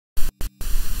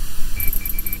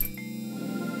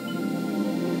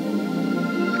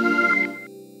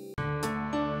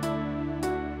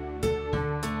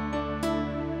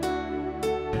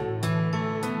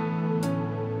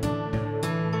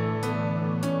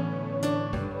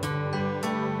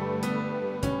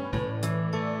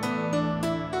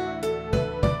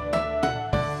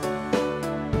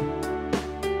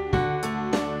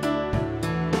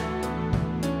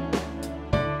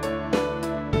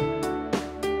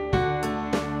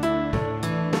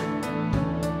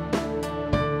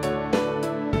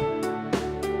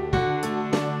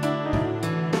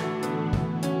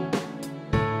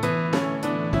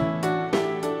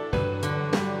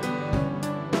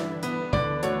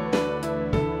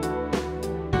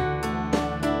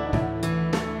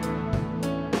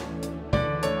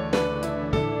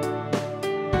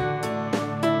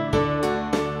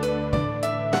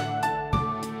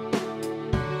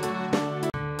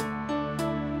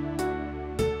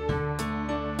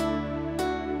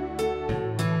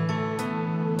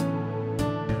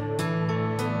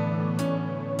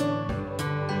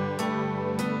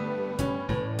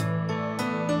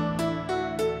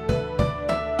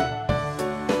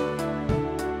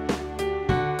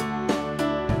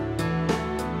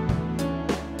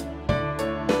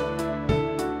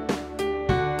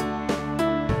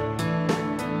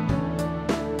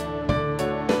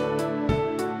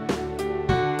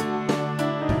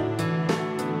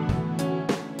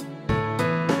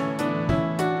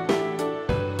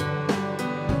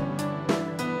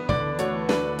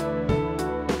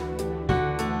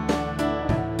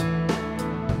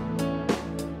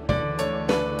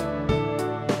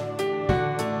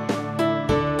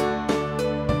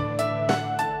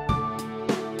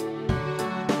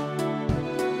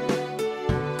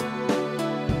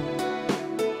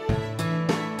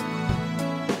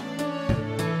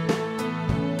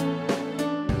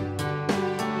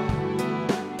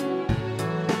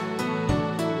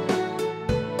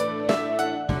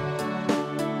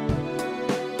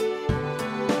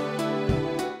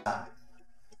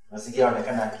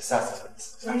inaonekana kisasa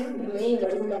kabisa. Mimi ndio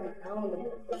naona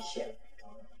kisha.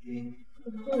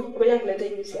 Ngoja kuleta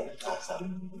hivi sasa. Sawa.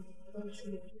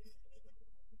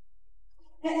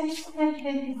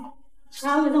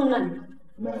 Sawa ndio nani?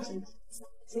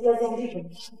 Sijaandika.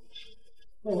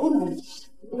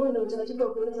 Wewe ndio utaratibu wa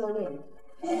kueleza maneno.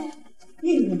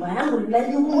 Hii nyumba yangu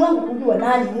ni jukumu langu kujua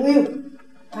nani huyu.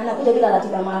 Anakuja bila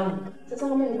ratiba maalum. Sasa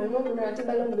kama nimeamua kuna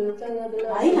ratiba leo ndio nifanye hadi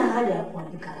leo. Haina haja ya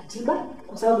kuandika ratiba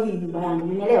kwa sababu hii nyumba yangu,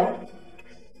 unielewa?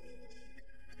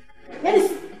 Yaani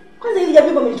kwanza hivi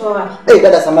japo umelitoa wapi?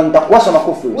 Dada samani nitakuwasha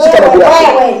makofi. Shika babu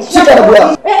yako. Shika babu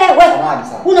yako. Wewe.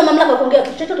 Una mamlaka kuongea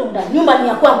kitu chochote ndani. Nyumba ni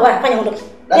ya kwangu, haya fanya ondoke.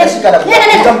 Dada shika babu.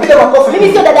 Nitampiga makofi.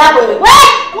 Mimi sio dada yako wewe. Wewe,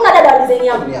 una dada wa design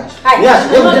yangu. Haya.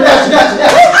 Niache.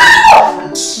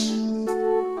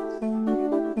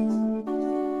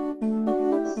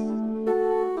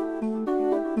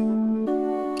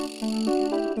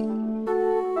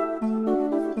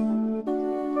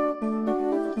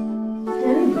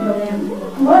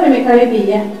 Mbona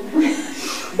nimekaribia?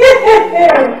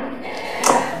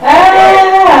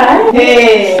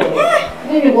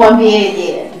 Mimi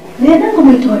kuambieje? Nenda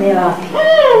kumtolea wapi?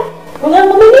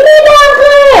 Unangu mimi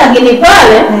lakini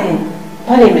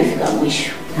pale imefika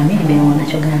mwisho. Na mimi nimeona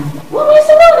chogangu. Wewe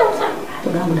unasema sana.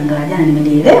 Chogangu dangala jana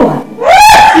nimelielewa.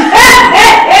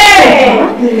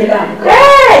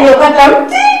 Ndio kata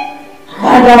mti.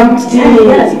 Hata mti.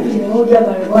 Nimeoja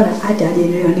hapa nimeona hata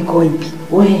hajaelewa niko wapi.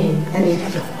 Wewe, Yaani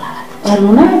kulala.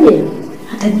 unaonaje?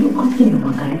 Hata juu kwa nini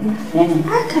mwangalia?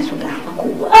 Hata chogangu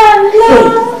kubwa.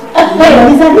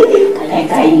 Nizalidi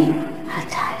kaeka hii.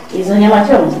 Hatari. Hizo nyama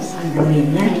choma sasa. Ndio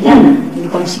yaani jana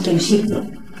nilikuwa mshike.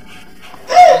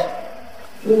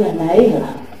 Yule anaila.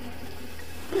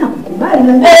 Na kukubali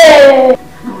na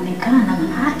anaonekana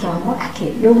manake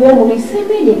wake. Ndugu yangu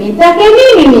nisemeje? Nitake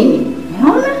nini mimi?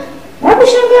 Unaona? Hebu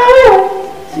shangaa wewe.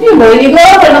 Sio ndio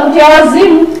iligoa na kutia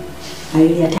wazimu.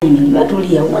 Haili hata mimi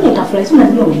watulia. Uone utafurahi sana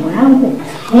ndio mambo yangu.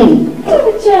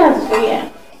 Chafu ya.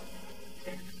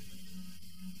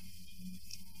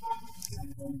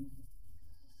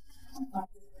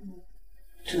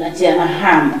 Tunatia na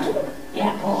hamu.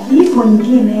 Yapo. Ipo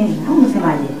nyingine. Au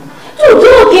unasemaje?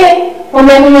 Tutoke.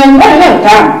 Wameniambia nyumbani leo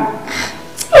tamu.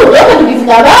 Tutoke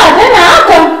tukifika baa tena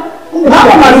hata.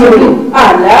 Mambo mazuri.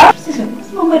 Ala. Sisi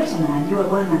mambo yetu tunajua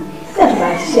bwana. Sasa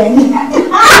tubahatisha nini?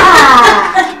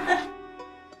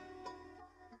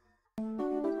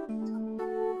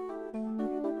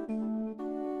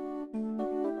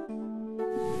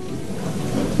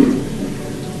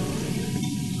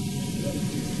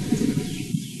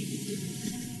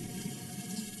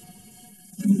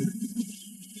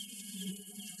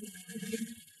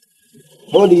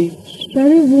 Hodi.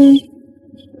 Karibu.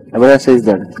 Habari saizi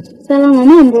dada? Salama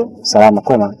mambo? Salama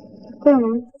kwema.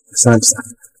 Kwema. Asante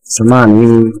sana.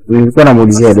 Samahani, nilikuwa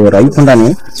namuulizia Dora. Yupo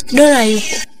ndani? Dora yupo.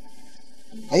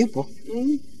 Hayupo?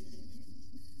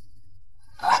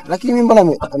 Lakini mimi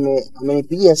mbona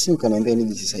amenipigia simu kaniambia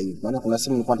nije sasa hivi. Maana kuna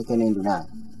simu nilikuwa nataka niende nayo.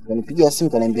 Kanipigia simu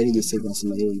kaniambia nije sasa hivi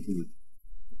nasema yeye yupo.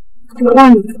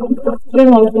 Bwana,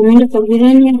 leo wanaenda kwa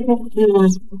jirani hapo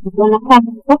wanakaa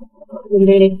hapo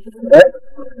mbele.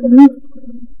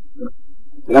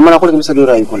 Na maana kule kabisa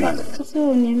Dora yuko ndani. Sasa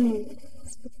uniamini.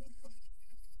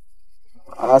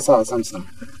 Sawa, asante sana.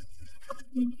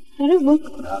 Karibu.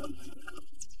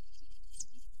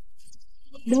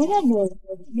 Dora.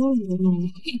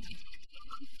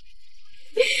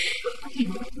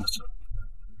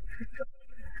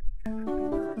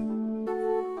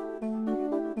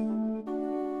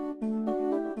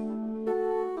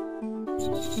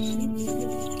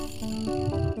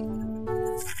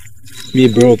 Mi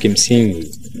bro,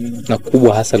 kimsingi na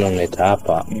kubwa hasa lilonileta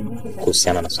hapa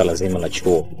kuhusiana na swala zima la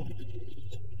chuo.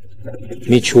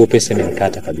 Mi chuo pesa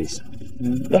imenikata kabisa.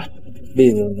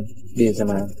 Bizi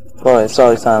man.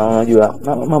 Sorry sana, unajua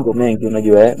mambo mengi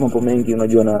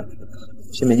unajua na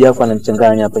shemeji yako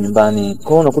ananichanganya hapa nyumbani. Kwa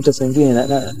hiyo unakuta saa nyingine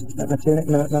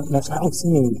na sahau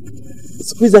simu.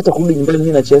 Siku hizi hata kurudi nyumbani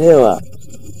mimi nachelewa.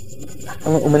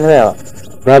 Umeelewa?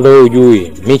 Brother, wewe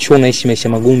hujui, mi chuo naishi maisha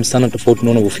magumu sana tofauti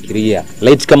na unavyofikiria.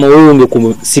 Light kama wewe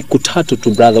ungekuwa siku 3 tu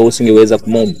brother, wewe usingeweza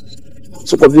kumob.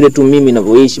 Sio kwa vile tu mimi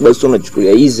ninavyoishi basi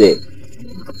unachukulia hizi.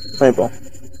 Philipo.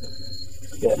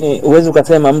 Yaani uweze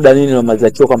ukasema muda nini na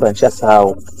mazacho kwamba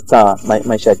nishasahau. Sawa,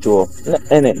 maisha ya chuo.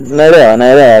 Naelewa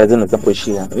lazima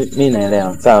nitapoishia. Mimi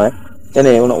naelewa, sawa?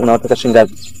 Yaani unataka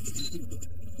shingapi?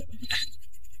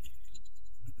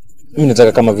 Mimi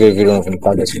nataka kama vile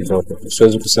unavyonipaga siku zote.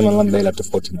 Siwezi kusema labda ila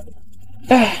tofauti na.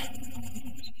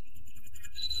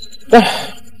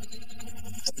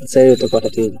 Sasa hiyo itakuwa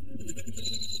tatizo.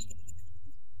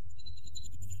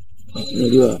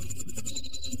 Unajua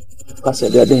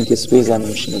Password ya benki siku hizi ni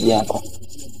mshikaji yako.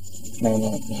 Na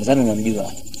nadhani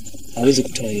unamjua. Hawezi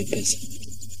kutoa hiyo pesa.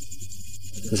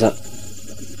 Sasa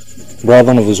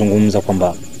brother, unavyozungumza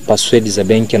kwamba password za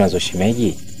benki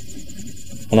anazoshimeji,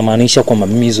 unamaanisha kwamba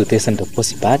mimi hizo pesa nitakuwa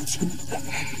sipati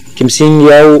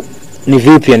kimsingi au ni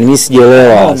vipi? Yani mimi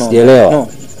sijaelewa. No.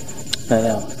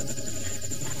 Naelewa.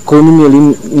 Kwa hiyo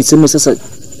mimi niseme sasa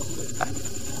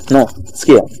no,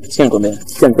 sikia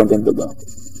nikwambie mdogo wangu.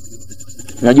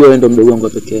 Unajua wewe ndio mdogo wangu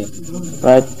pekee.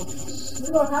 Right?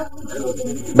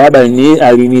 Baba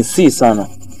alinisi sana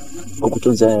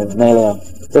kukutunza wewe. Naelewa.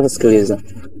 Sasa sikiliza.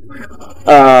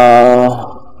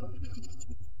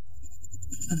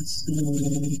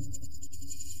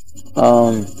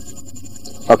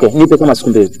 Okay, nipe kama siku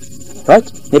mbili.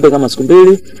 Right? Nipe kama siku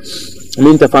mbili.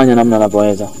 Mimi nitafanya namna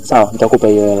ninavyoweza. Sawa, nitakupa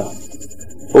hiyo hela.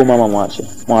 Huyu mama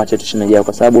mwache tushimeje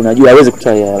kwa sababu unajua hawezi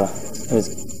kutoa hiyo hela.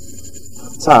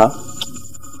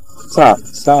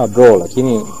 Sawa bro,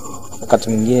 lakini wakati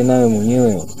mwingine nawe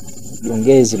mwenyewe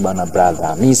ongezi bana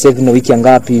brother. Mimi sasa hivi na wiki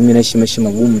ngapi mimi naishi maisha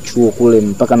magumu chuo kule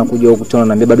mpaka nakuja huku tena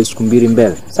naambia bado siku mbili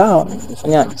mbele. Sawa,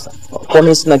 ufanyaje sasa? Kwa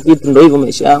mimi sina kitu ndio hivyo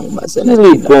maisha yangu basi.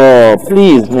 Philipo,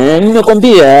 please man,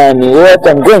 nimekwambia yani what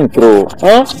I'm going through.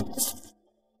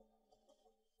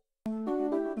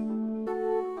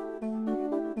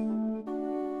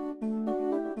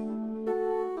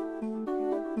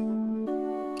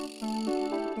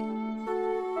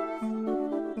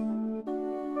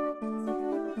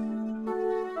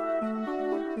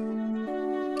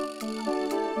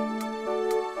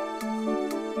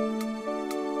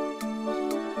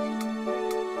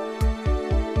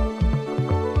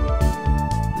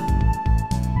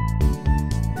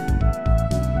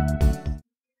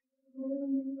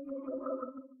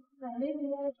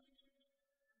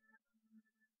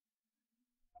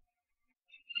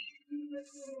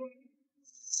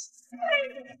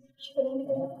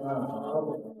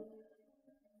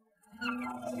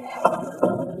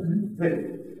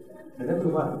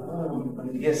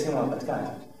 Nipigia simu hapatikani.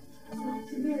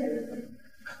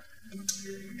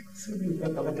 Sijui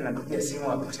wakati napigia simu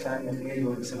hapatikani, napigia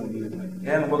hiyo simu bila.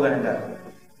 Yeye mkoga anaenda.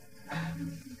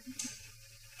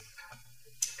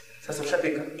 Sasa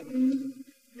ushapika?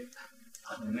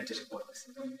 Nimeacha chakula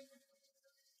basi.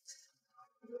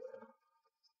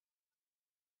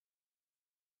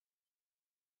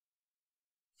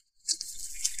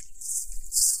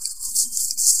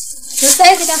 Sasa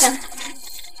hivi kaka.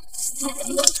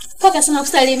 Kaka sana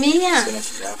kusalimia.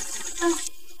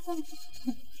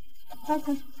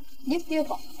 Kaka, jipi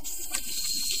yuko?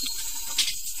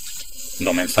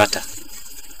 Ndio umemfuata.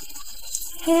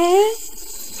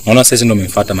 Unaona sasa ndio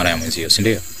umemfuata mara ya mwenzio, si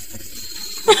ndio?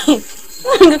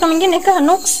 Ndio kama mwingine kaa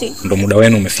noksi. Ndio muda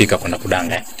wenu umefika kwenda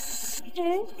kudanga.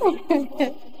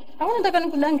 Hauna nataka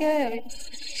nikudange wewe.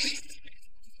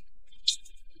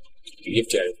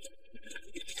 Gift ya.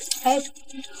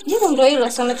 Jibu ndio hilo,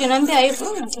 sasa unaniambia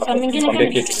hivyo. Nataka mwingine kama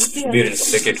Biri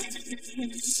nikwambie kitu.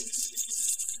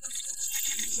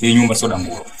 Hii nyumba sio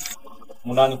dangulo.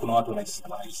 Mundani kuna watu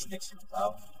wanaishi next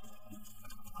zao.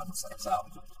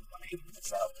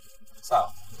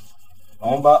 Sawa.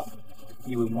 Naomba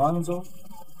iwe mwanzo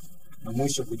na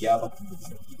mwisho kuja hapa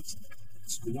kumalizia kitu.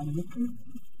 Sikujani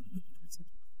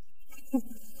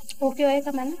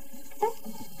ukiweka maana?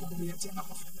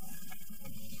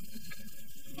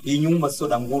 Hii nyumba sio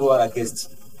dangulo wala guest.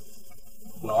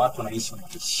 Kuna watu wanaishi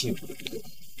wanaheshimu.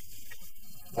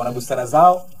 Wana busara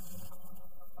zao,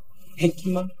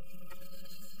 hekima.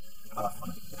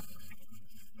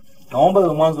 Naomba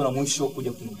iwe mwanzo na mwisho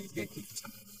kuja kumalizia kitu.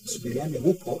 Subiriane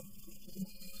huko.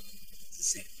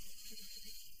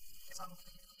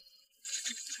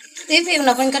 Hivi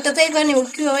unaponikataza hivyo ni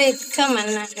ukiwa wewe kama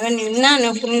nani? Yaani nani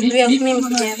ukunizuia mimi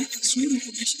mmoja?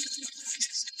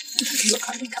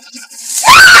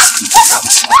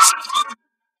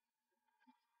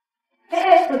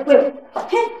 Wewe.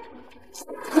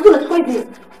 Mtu unachukua hivi.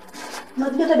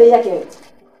 Unajua bei yake wewe.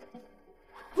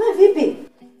 Wewe vipi?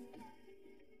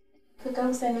 Kaka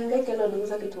msaniangaike leo ndugu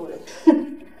zake tule.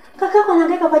 Kaka yako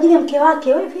anahangaika kwa ajili ya mke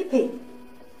wake. Wewe vipi?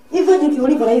 Hivyo jinsi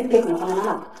ulivyo na hizi keki unafanana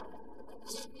nao.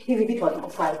 Hivi vitu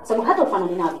havikufai. Sababu hata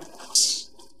ufanani navyo.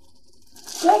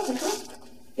 Keki tu.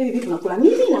 Hivi vitu nakula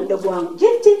mimi na mdogo wangu.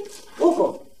 Jinsi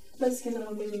uko. Basi kile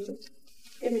mambo hizo.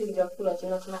 Hivi ni vyakula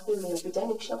tena tunakula unapita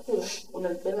yani ukishakula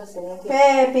unabeba sehemu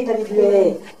yake. Pita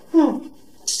biblia.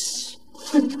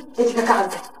 Eti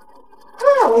kaka.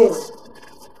 Wewe.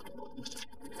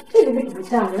 Hivi vitu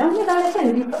vitamu. Na mimi kaletea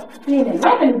ni vipi? Nini?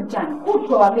 Hata ni mchana.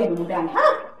 Kuchwa wageni ndani.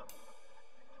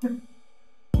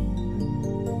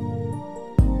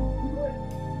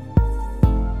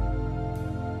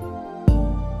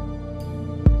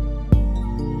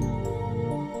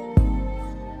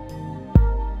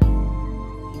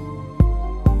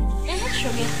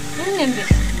 Niambie.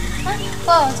 Niambie.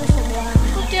 Poa tu shoga yangu.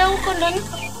 Kutia huko ndani.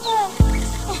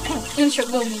 Ni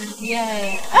shoga yangu.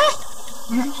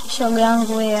 Shoga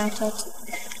yangu wewe mtoto.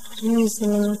 Mimi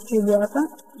nimekuja hapa.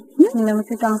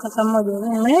 Nimemkuta mkaka mmoja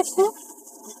mrefu.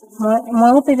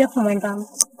 Mweupe vya kumwendana.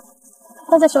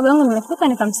 Kwanza shoga yangu nimefika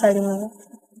nikamsalimia.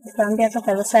 Nikamwambia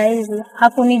kaka saa hizi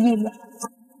hakunijibu.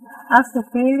 Afu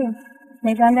pili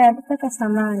nikaambia kaka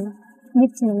samani.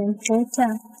 Gift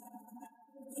nimemkuta.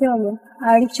 Shoga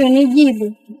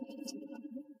alichonijibu.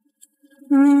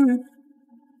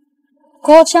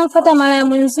 Kocha mfuata mara ya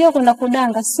mwenzio kwenda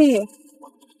kudanga sio?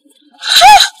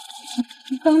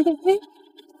 Nikamwambia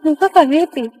nikaka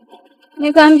vipi?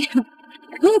 Nikamwambia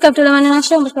mimi nikatoa maneno ya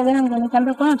shombo kwa yangu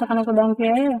nikamwambia kwa nini nataka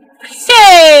nikudangia wewe?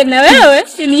 Na wewe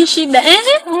ni shida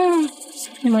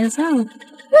mwenzangu.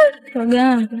 Shoga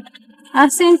yangu.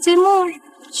 Asante Mungu.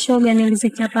 Shoga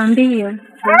nilizichapa mbio.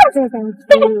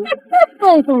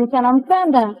 Kana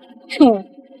mkanda.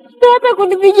 Hata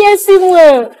kunipigia simu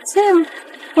wewe. Simu.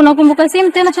 Unakumbuka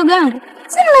simu tena shoga yangu?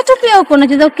 Simu natupia huko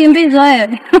unacheza kukimbizwa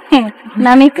wewe.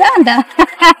 Na mikanda.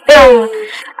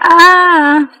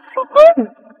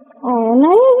 Na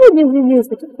hivi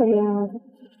juzi shoga yangu.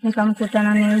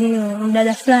 Nikamkutana nilio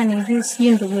mdada fulani hivi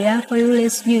sijui ndugu yako yule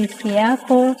sijui rafiki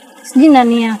yako sijui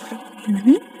nani yako.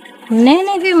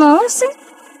 Nene hivi mweusi.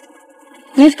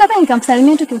 Nilifika hapa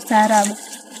nikamsalimia tu kiustaarabu.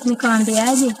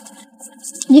 Nikamwambiaje?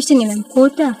 Gift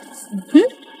nimemkuta.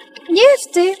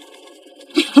 Gift.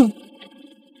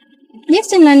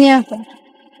 Gift nani yako?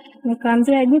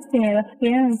 Nikamwambia Gift ni rafiki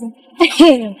yangu.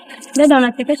 Dada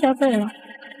unachekesha hapa leo.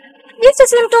 Gift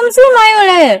si mtu mzima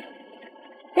yule.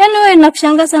 Yaani wewe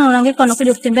nakushangaa sana unahangaika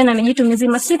unakuja kutembea na mijitu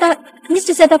mizima. Sita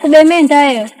Gift si atakubemenda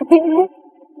wewe.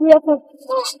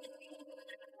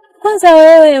 Kwanza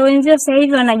wewe wenzio sasa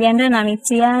hivi wanajiandaa na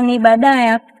mitihani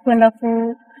baadaye kwenda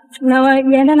na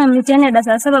wajiandaa na mitihani ya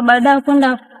darasa 7 baadaye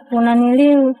kwenda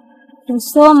kunaniliu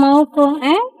kusoma huko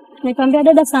nikamwambia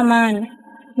dada samani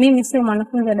mimi sio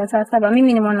mwanafunzi wa darasa 7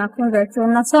 mimi ni mwanafunzi wa chuo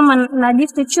nasoma na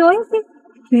Gift chuo hiki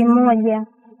kimoja.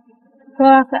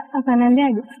 Kwa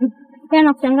akaniambiaje?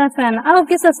 Yana kushangaa sana au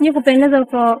kisa sijui kupendeza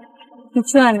uko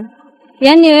kichwani.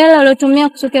 Yaani wewe uliotumia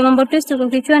kusukia mambo twist uko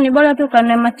kichwani bora tu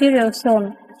kana material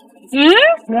usome.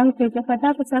 Yangu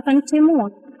kilichofuata sasa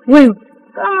nitimua. Wewe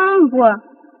kama mbwa.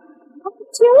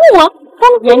 Kutimua?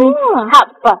 Yaani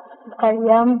hapa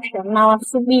kaliamsha na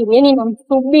wasubiri. Yaani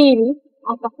namsubiri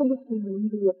atakuja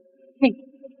kuniambia.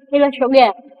 Ila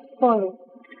shoga pole.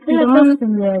 Ndio maana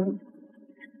sijali.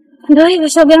 Ndio hivyo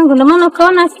shoga yangu ndio maana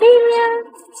ukaona kimya.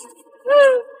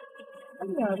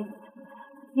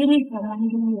 Hili kama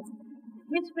ndio.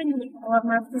 Mimi wa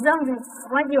marafiki zangu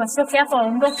waje wasoke hapa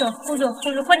waondoke wafuzo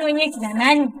kwani wenyewe kina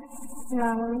nani?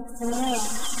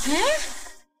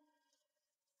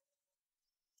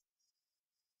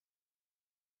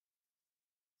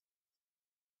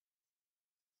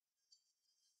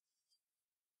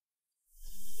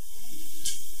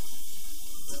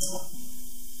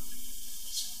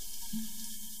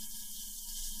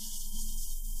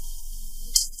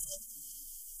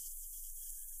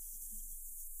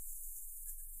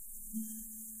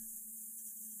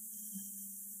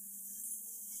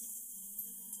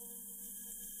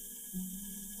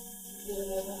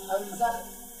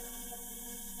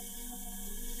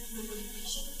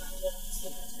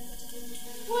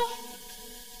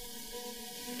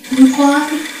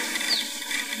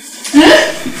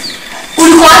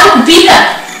 Ulikuwa wapi kupika?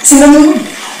 Sina Mungu.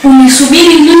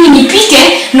 Unisubiri mimi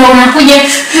nipike na unakuja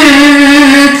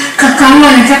kakaangu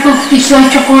anataka kupikia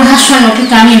chakula haswa na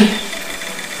kupika mimi.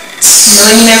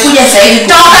 Ndio nimekuja sasa hivi.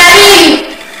 Toka lini?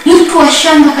 Mtu wa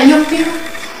shamba kajua kupika.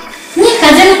 Ni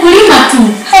kazi kulima tu.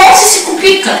 Sisi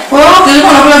kupika. Kwa hiyo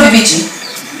kulikuwa unakula vibichi.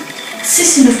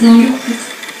 Sisi ndio tunajua kupika.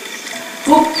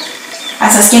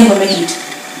 Sasa sikia ngombe kitu.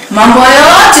 Mambo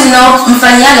yote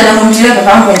mnaomfanyaga na kumtilia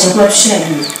babangu kwa chakula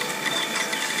tushajua.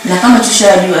 Na kama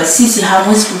tushajua sisi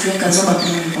hawezi kutuweka zoma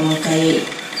kwa mwaka yeye.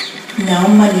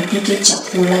 Naomba nipike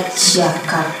chakula cha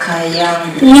kaka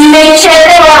yangu.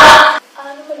 Nimechelewa.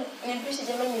 Nipishe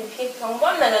jamani nipike kwa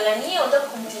mbona nang'ang'ania unataka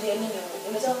kumtilia nini?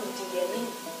 Unataka kumtilia nini?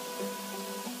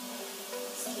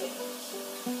 Sikia.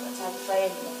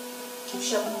 Atafaidi.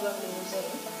 Tushabuga mzee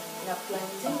na plan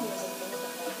zangu za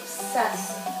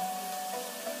sasa.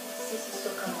 Sisi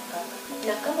sio kama kaka.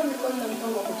 Na kama mikono na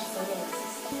mpango wa kujifanyia na sisi.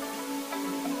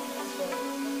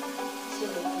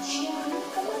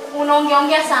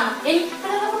 Unaongea sana. Yaani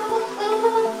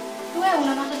wewe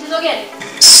una matatizo gani?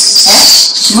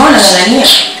 Mbona nang'ang'ania?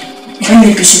 Hebu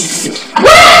nipishe.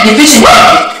 Nipishe.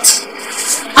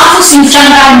 Hapo si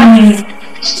mchangani.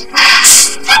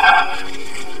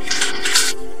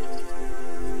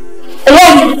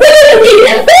 Wewe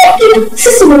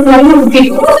Sisi tunafanya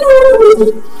vipi?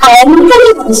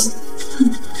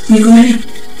 Nikumele.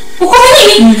 Uko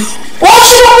nini?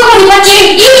 Wacha kwa nipatie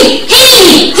hiki.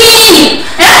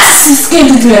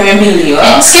 Skate tu ya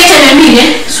 200. Skate ya 200.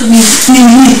 Subiri.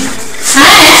 Nini?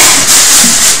 Haya.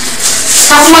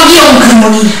 Akumwagia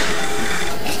umkamwagia.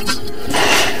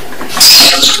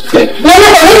 Mwana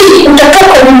kwa nini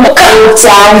utatoka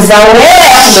utaanza wewe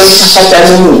ndio utapata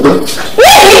nini? Utatoka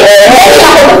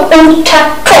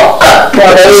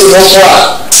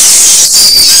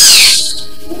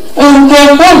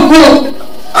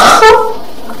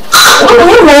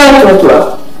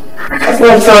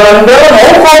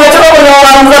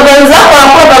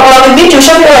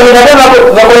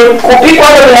kwa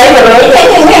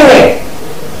hivyo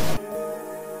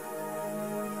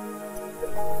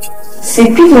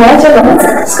sipigi wacha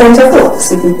kama sikanja kwa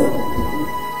sipigi.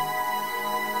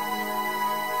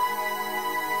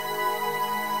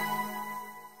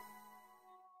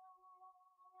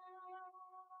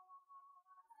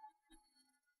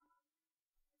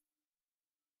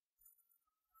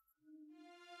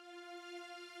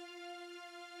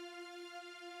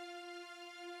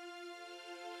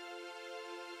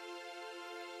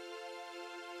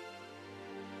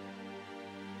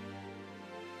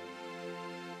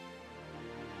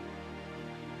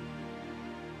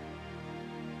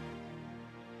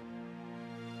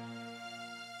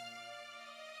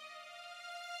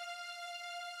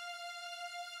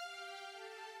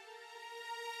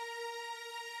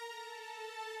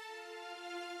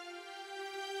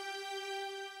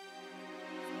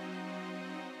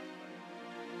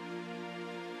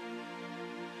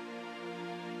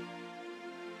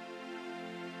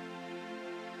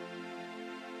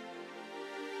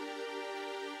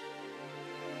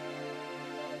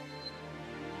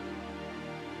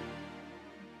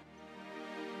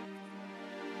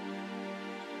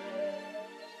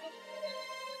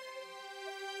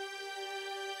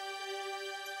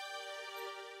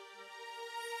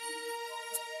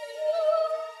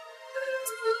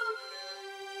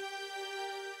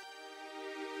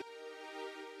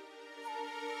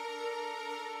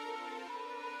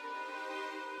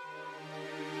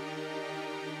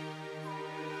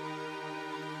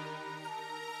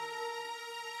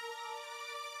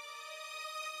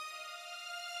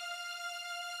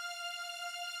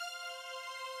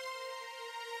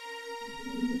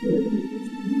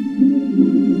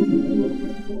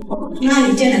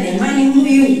 Nani tena jamani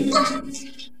huyu?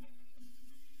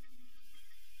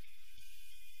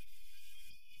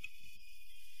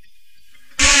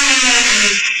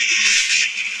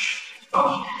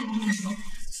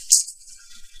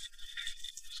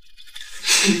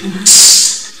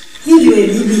 Hivi wewe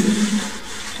bibi,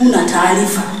 una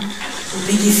taarifa?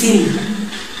 Upigi simu.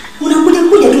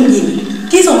 Unakuja tu mjini.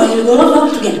 Kisa mwenye gorofa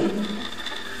kitu gani?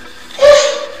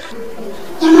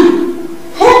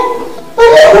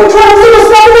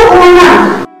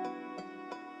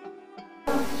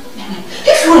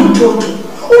 Mtoto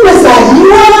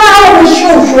umezaliwa au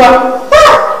umeshushwa?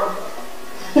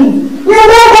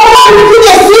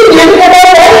 Nipiga simu na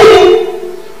nikadai hili.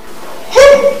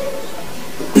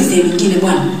 Mzee mwingine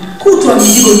bwana, kutwa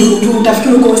mizigo juu tu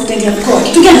utafikiri uko stendi ya mkoa.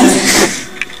 Kitu gani sasa?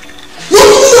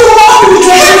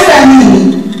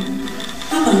 Nini?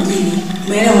 Hapa mjini,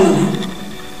 umeelewa mama?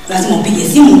 Lazima upige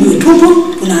simu ujue tupo,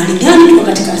 kuna hali gani tuko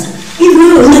katika kazi. Hivi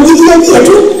wewe unajijiajia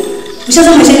tu.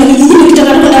 Ushaanza maisha ya kijijini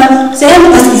ukitaka kwenda sehemu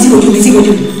basi mizigo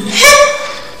juu.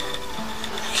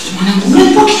 Mwanangu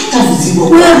umepokea mzigo.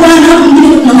 Wewe bwana hapo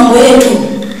mjini kuna mambo yetu.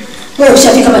 Wewe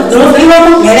ushafika kwa gorofa hiyo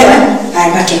hapo, umeelewa?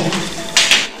 Haya baki.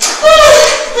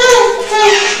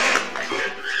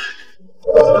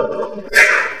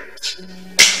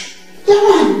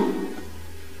 Jamani.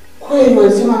 Kweli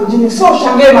wazima mjini sio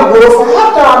shangae magorofa,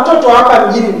 hata watoto hapa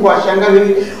mjini kwa shangaa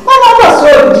hivi. Wanaomba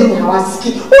sio mjini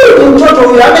hawasikii. Huyu ni mtoto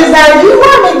huyu amezaliwa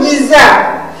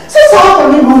amejizaa. Sasa hapa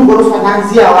mimi gorofa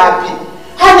naanzia wapi?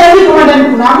 Hata hivi kama ndani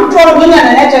kuna mtu au nini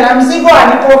analeta na mzigo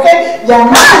anipokee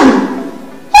jamani.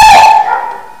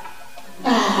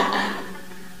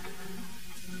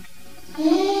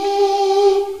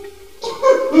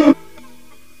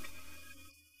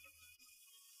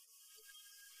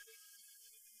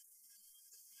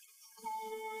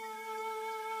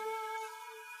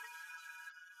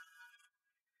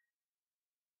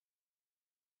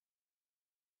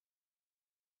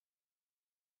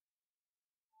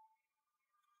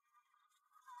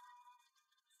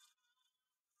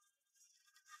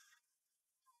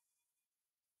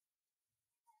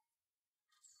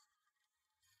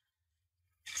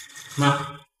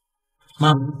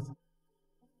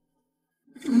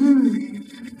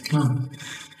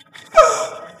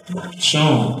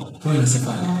 Shoo, wewe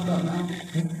unasafari.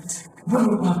 Mbona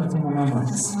uko hapa tena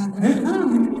mama?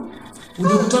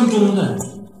 Unikuta mtu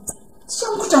ndani?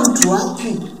 Sio mkuta mtu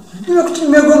wapi?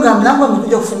 Nimegonga mlango,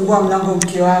 amekuja kufungua mlango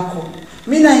mke wako.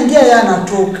 Mimi naingia, yeye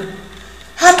anatoka.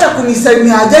 Hata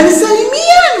kunisalimia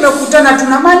hajanisalimia, nimekutana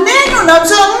tuna maneno na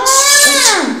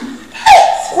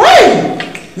kweli.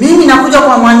 Mimi nakuja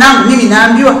kwa mwanangu, mimi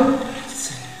naambiwa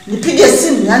nipige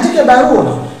simu, niandike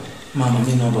barua. Mama,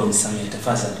 mimi naomba unisamehe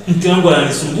tafadhali. Mke wangu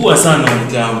ananisumbua sana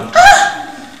mke wangu.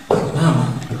 Mama,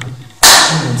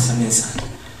 naomba unisamehe sana.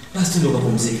 Basi ndio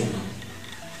kapumzike mama.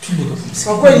 Twende kapumzike.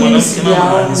 Kwa kweli mimi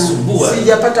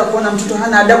sijapata kuona mtoto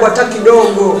hana adabu hata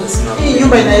kidogo. Hii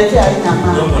nyumba inaelekea haina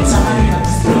maana. Naomba unisamehe.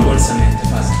 Naomba unisamehe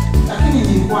tafadhali. Lakini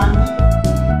nilikwambia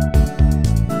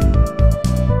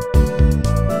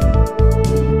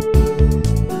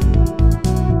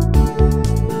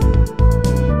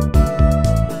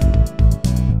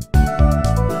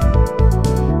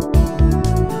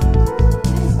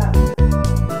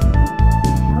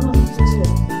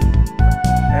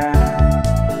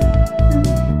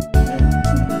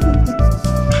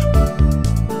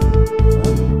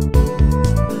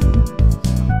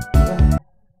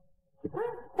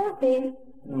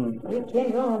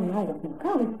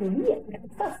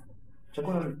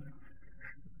Chakula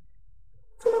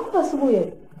tunakupa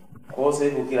asubuhi. Kwa sasa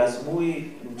hivi kila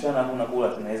asubuhi mchana hakuna kula,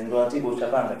 tunaweza ndo ratiba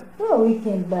utapanga.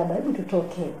 Weekend baba, hebu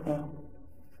tutoke.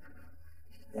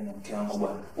 Yaani mke wangu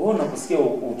bwana. Wewe unaposikia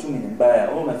uchumi ni mbaya,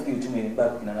 wewe unafikiri uchumi ni mbaya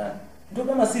kwa kina nani? Ndio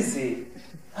kama sisi.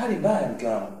 Hali mbaya mke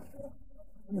wangu.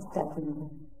 Mstaki.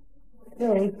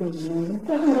 Leo weekend ni.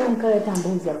 Mtaka mkaleta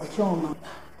mbuzi ya kuchoma.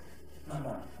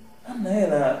 Mama, hamna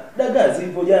hela. Dagaa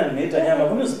zipo, jana nimeita nyama,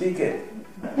 kwa nini usipike?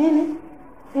 Nini?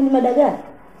 Yaani madagaa?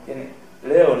 Yaani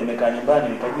leo nimekaa nyumbani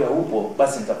nikajua upo,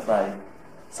 basi nitafurahi.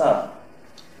 Sawa?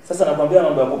 Sasa nakwambia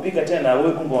mambo ya kupika tena,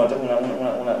 wewe kumbe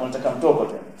unataka mtoko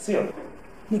tena, sio?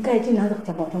 Nikae chini naanza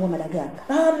kuchambua madagaa.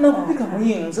 Mnakupika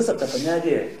muhimu. Sasa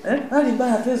tutafanyaje? Hali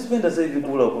mbaya, hatuwezi kwenda sasa hivi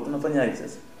kula huko. Tunafanyaje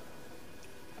sasa?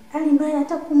 Hali mbaya,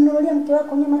 hata kumnunulia mke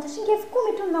wako nyama hata shilingi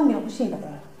 10,000 tu naomba kushinda.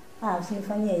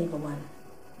 Usinifanyie hivyo bwana.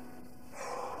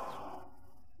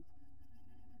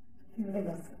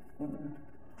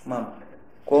 Mama,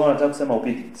 kwa hiyo unataka kusema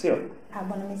upike, sio?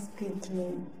 Bwana mimi sipiki.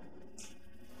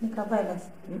 Nikavae basi.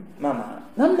 Mama,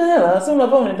 namna hela, sasa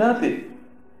unavaa unaenda wapi?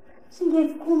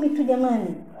 Shilingi 10,000 tu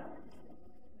jamani.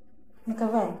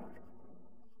 Nikavae.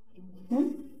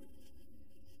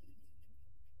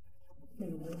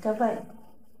 Nikavae.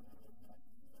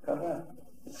 Kavae.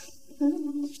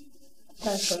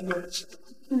 Sasa hiyo.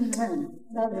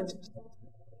 Dada.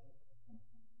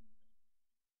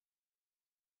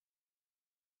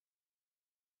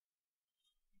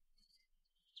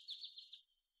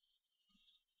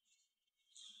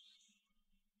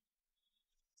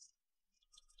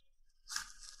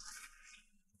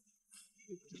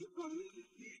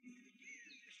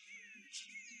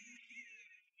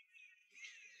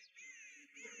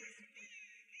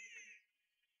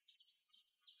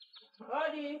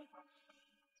 Odi.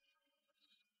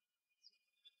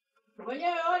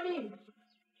 Mwenyewe odi.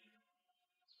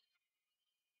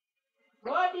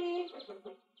 Odi.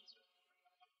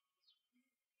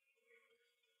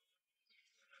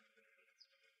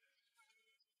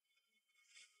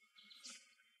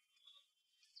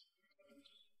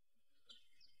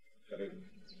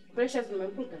 Pressure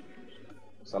zimekuta.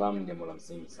 Salamu ni jambo la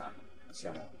msingi sana.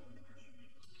 Shama.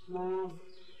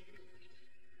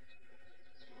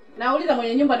 Nauliza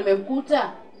mwenye nyumba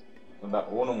nimemkuta. Kwamba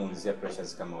uone muulizia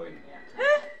pressures kama wewe.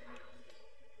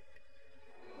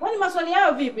 Wani maswali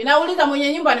yao vipi? Nauliza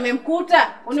mwenye nyumba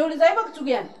nimemkuta. Uniuliza hivyo kitu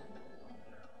gani?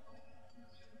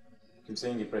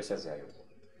 Kimsingi pressures hayo.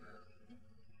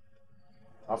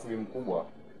 Afu bi mkubwa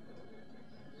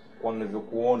kwa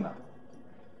nilivyokuona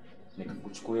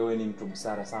nikakuchukulia wewe ni mtu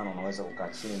busara sana, unaweza kukaa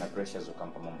chini na pressures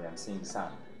ukampa mambo ya msingi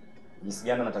sana. Jinsi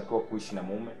gani unatakiwa kuishi na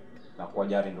mume na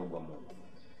kuwajali ndugu wa mume.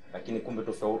 Lakini kumbe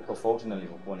tofauti na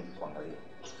nilivyokuwa nikikuangalia.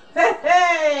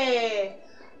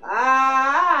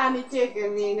 Nicheke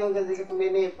mimi niongezeke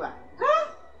kunenepa.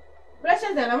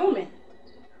 Pressures ana mume?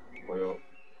 Kwa hiyo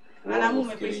ana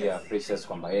mume pressures. Pressures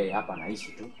kwamba yeye hapa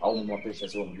anaishi tu au mume wa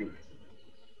pressures wao mjui.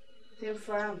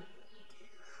 Sifahamu.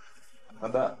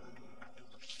 Baba,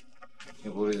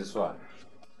 nikuulize swali.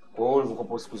 Kwa hiyo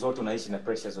ulikopo siku zote unaishi na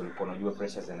pressures, ulikuwa unajua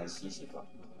pressures anaishi tu.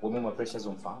 Wewe mume wa pressures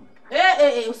umfahamu?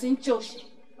 Usinichoshe.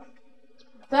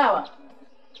 Sawa?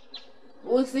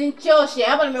 Usinichoshe.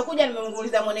 Hapa nimekuja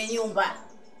nimemuuliza mwenye nyumba.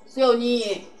 Sio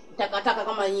nyie. Takataka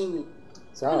kama nyinyi.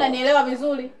 Sawa. Unanielewa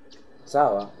vizuri?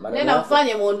 Sawa, Nenda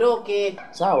mfanye muondoke.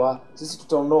 Sawa, sisi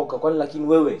tutaondoka. Kwani lakini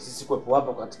wewe sisi kuwepo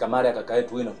hapa katika mara ya kaka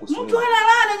yetu wewe na kuhusu. Mtu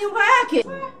analala nyumba yake.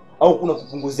 Au kuna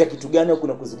kupunguzia kitu gani au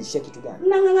kuna kuzidishia kitu gani?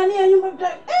 Mnang'ang'ania nyumba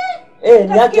ni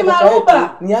haki ya kaka yetu.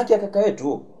 Ni haki ya kaka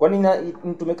yetu. Kwani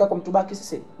tumekaa kwa mtu baki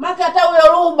sisi? Maka hata huyo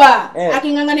Ruba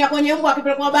aking'ang'ania kwenye mbwa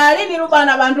akipelekwa baharini Ruba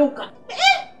anabanduka.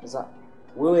 Sasa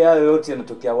wewe hayo yote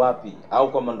yanatokea wapi?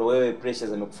 Au kama ndo wewe pressure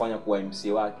zimekufanya kuwa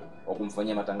MC wake wa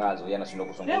kumfanyia matangazo yeye anashindwa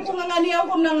kusonga? Leo kung'ang'ania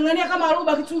huko mnang'ang'ania kama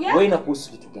Ruba kitu gani? Wewe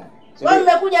inakuhusu kitu gani? Wewe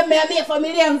mmekuja mmehamia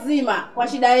familia nzima kwa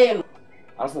shida yenu.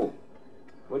 Alafu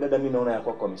wewe dada, mimi naona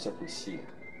yako kwa ameshakuishia.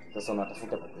 Sasa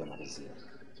unatafuta pa kumalizia.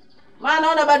 Maana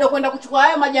naona bado kwenda kuchukua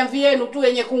hayo majamvi yenu tu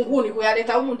yenye kunguni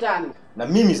kuyaleta humu ndani. Na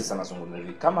mimi sasa nazungumza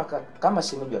hivi kama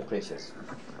shemeji ya Precious.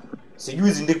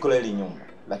 Sijui zindiko ile nyumba,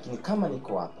 lakini kama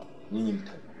niko hapa nyinyi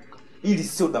mtaondoka. Ili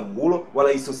sio dangulo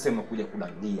wala sio sema kuja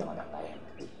kudangia madanga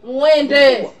yenu.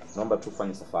 Muende. Naomba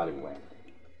tufanye safari wewe.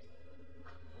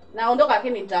 Naondoka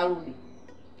lakini nitarudi.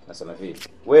 Nasema hivi,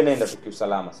 wewe nenda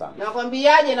tukiusalama sana.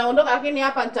 Nakwambiaje naondoka lakini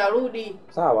hapa nitarudi.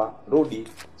 Sawa, rudi.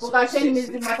 Fukasheni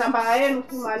mizima tambara yenu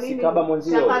kama nini. Sikaba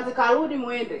mwenzio. Kazi karudi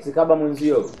muende. Sikaba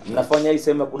mwenzio. Mnafanya hii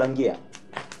sema kudangia.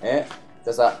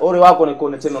 Sasa ole wako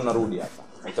nikuone tena unarudi hapa.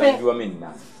 Utajua mimi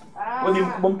nani. Wewe ni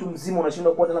mkubwa, mtu mzima,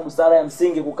 unashindwa kuwa tena busara ya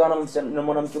msingi kukaa na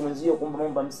mwanamke mwenzio kumbe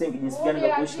mambo ya msingi jinsi gani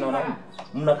ya kuishi na wanaume.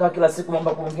 Mnakaa kila siku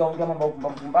mambo kuongea mambo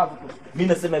mpumbavu tu. Mimi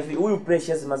nasema hivi, huyu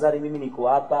Precious Mazari mimi niko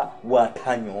hapa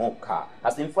watanyooka.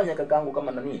 Asimfanye kakaangu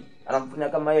kama nani? Anamfanya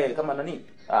kama yeye kama nani?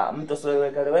 Mtu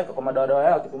asieleweka kwa madawa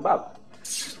yake pumbavu.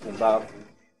 Pumbavu.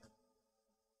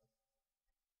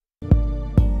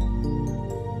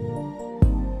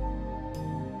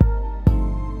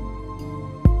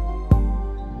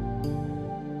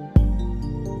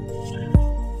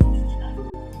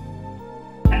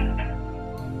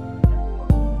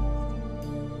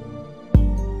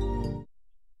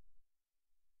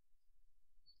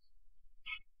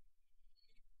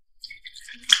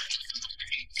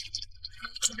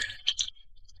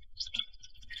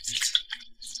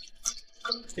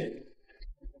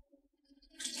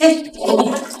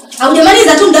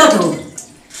 Haujamaliza tu ndoto.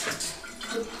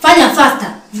 Fanya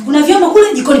faster. Kuna vyombo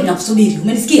kule jikoni vinakusubiri.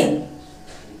 Umenisikia?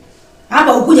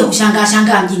 Hapa ukuja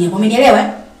kushangaa mjini hapo.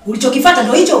 Umenielewa? Ulichokifuata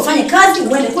ndio hicho, ufanye kazi,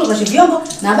 uende kule kwa vyombo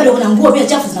na bado kuna nguo pia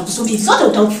chafu zinakusubiri. Zote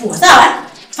utaufua, sawa?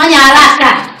 Fanya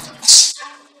haraka.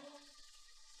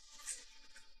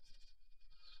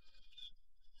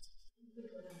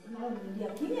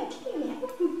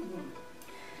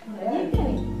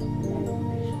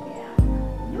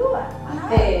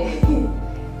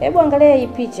 Hebu angalia hii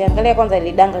picha, angalia kwanza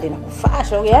ile danga linakufaa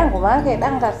shoga yangu, maana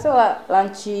danga sio la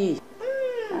nchi.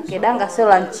 Danga sio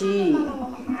la nchi.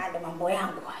 Ndio mambo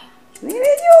yangu haya.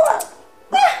 Nilijua.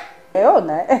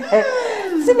 Umeona?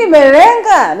 Si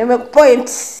nimelenga, nimekupoint.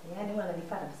 Yaani wala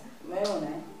nifata sasa. Umeona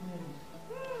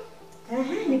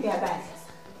nipe habari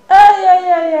sasa.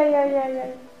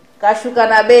 Ay. Kashuka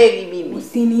na begi bibi.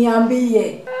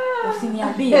 Usiniambie.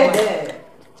 Usiniambie.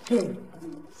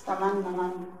 Samani na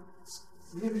mama.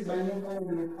 Hivi banyo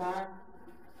nimekaa.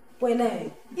 Wewe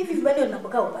naye, hivi vibanio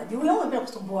tunapokaa upaji. Huyo unapenda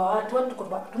kusumbua watu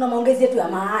tuna maongezi yetu ya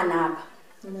maana hapa.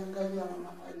 Tunaangalia mama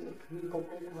pale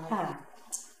tulipokuwa.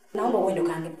 Naomba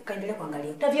uende kaendelee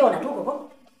kuangalia. Utaviona tu huko.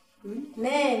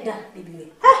 Nenda bibi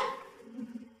wewe.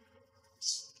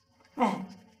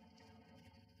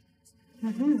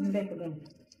 Mbele gani?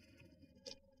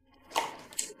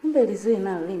 Mbele zile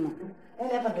na lima.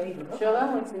 Hapa ndio hivyo. Shoga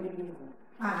yangu nisindikize.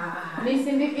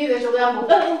 Nisindikize shoga yangu.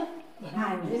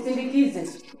 Nisindikize.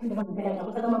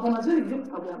 Ndio kama mambo mazuri vipi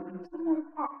kwa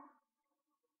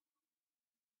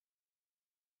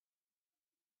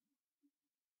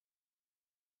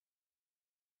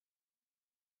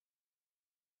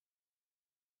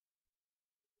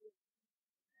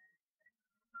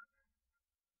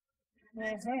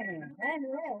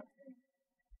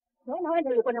wewe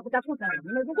ndio ulikuwa unakutafuta.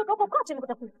 Nimezunguka huko kote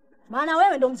nikutafuta. Maana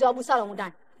wewe ndio mzee wa busara huko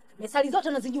ndani. Mesali zote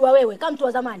unazijua wewe kama mtu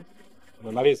wa zamani.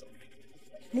 Umemaliza?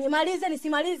 Nimalize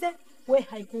nisimalize, wewe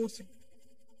haikuhusu.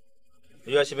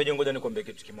 Hiyo shemeji, ngoja nikwambie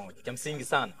kitu kimoja. Cha msingi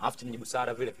sana, afu chenye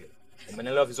busara vile vile.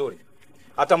 Umeelewa vizuri?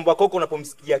 Hata mbwa koko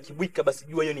unapomsikia kibwika basi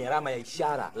jua hiyo ni alama ya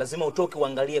ishara. Lazima utoke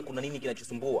uangalie kuna nini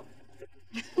kinachosumbua.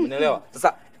 Umeelewa?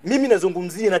 Sasa mimi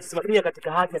nazungumzia na tisimamia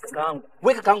katika haki ya kakaangu.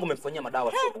 Wewe kakaangu umemfanyia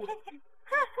madawa sio bure.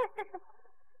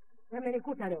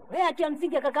 Nimelikuta leo. Wewe atia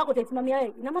msingi kaka yako utaisimamia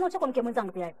wewe. Ina maana uchakuwa mke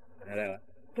mwenzangu tayari. Unaelewa?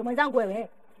 Mke mwenzangu wewe.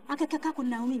 Aka kaka yako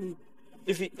nina mimi.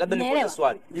 Hivi labda nikuulize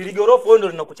swali. Ili gorofa wewe ndio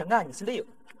linakuchanganya, si ndio?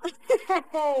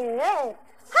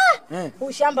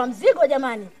 Ushamba mzigo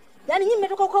jamani. Yaani nyinyi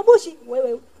mmetoka kwa bushi,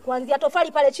 wewe kuanzia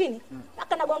tofali pale chini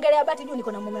mpaka nagongelea bati juu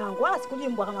niko na mume wangu. Wala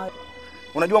sikujimbwa kama wewe.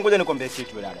 Unajua ngoja nikwambie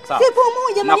kitu dada. Sawa. Sipo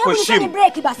moja mimi yangu ni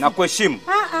break basi. Nakuheshimu.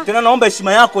 Tena naomba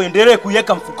heshima yako uendelee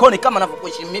kuiweka mfukoni kama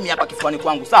ninavyokuheshimu mimi hapa kifuani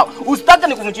kwangu. Sawa? Usitake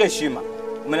nikuvunjie heshima.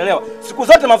 Umeelewa? Siku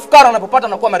zote mafukara wanapopata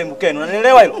nakuwa marimbukeni.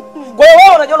 Unanielewa hilo? Kwa hiyo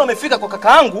wewe unajiona umefika kwa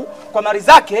kakaangu, kwa mali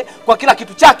zake, kwa kila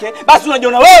kitu chake, basi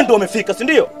unajiona wewe ndio umefika, si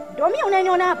ndio? Ndio mimi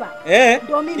unaniona hapa.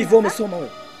 Hivyo umesoma wewe.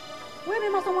 Wewe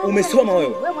masomo yangu. Umesoma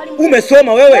wewe.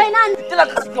 Umesoma wewe. Tena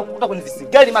kasikia kukuta kwenye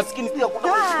visigari maskini sio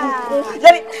kukuta.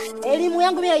 Yaani elimu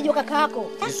yangu mimi haijua kaka yako.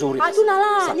 Vizuri. Hatuna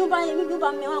la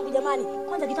nyumba mume wangu jamani.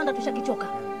 Kwanza kitanda tushakichoka.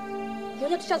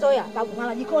 Ndio tushazoea babu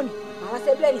mara jikoni, mara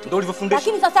sebleni. Ndio ulivyofundishwa.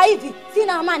 Lakini sasa hivi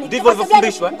sina amani. Ndivyo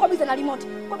ulivyofundishwa. Uko bize na remote.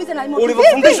 Uko bize na remote.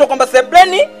 Ulivyofundishwa kwamba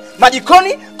sebleni,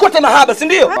 majikoni, kote mahaba, si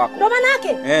ndio? Ndio maana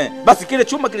yake. Basi kile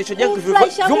chumba kilichojengwa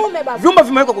vyumba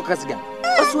vimewekwa kwa kazi gani?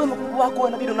 Basi wewe mkubwa wako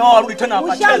inabidi nao arudi tena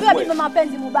hapa chezwe. Ushaambia bibi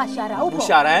mapenzi mubashara upo.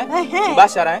 Mubashara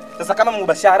Mubashara Sasa kama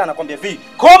mubashara nakwambia hivi,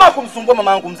 koma kumsumbua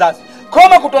mama yangu mzazi.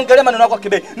 Koma kutongelea maneno yako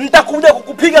kibei. Nitakuja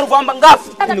kukupiga ruvamba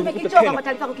ngafu. Tumekichoka kwa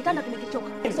taarifa kitanda tumekichoka.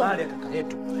 Mali ya kaka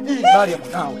yetu. Hii mali ya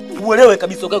mwanawe. Uelewe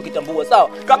kabisa ukae ukitambua, sawa?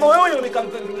 Kama wewe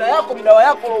umekamvila yako midawa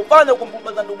yako ufanye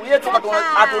kumpumbaza ndugu yetu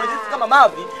atueleze kama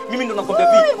mavi, mimi ndo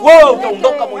nakwambia hivi. Wewe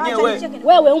utaondoka mwenyewe.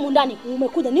 Wewe humu ndani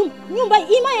umekuja nyumba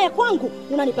ima ya kwangu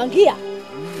unanipangia.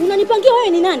 Unanipangia wewe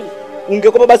ni nani?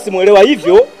 Ungekuwa basi muelewa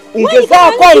hivyo.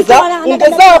 Ungezaa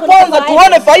kwanza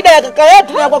tuone faida ya kaka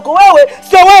yetu na kwako wewe,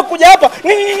 sio wewe kuja hapa.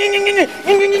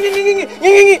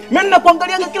 Mimi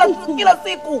nakuangalia kila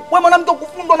siku. Wewe mwanamke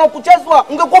ukufundwa na kuchezwa.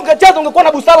 Ungekuwa ungecheza ungekuwa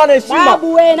na busara na heshima.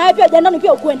 Babu wewe na wewe pia jandoni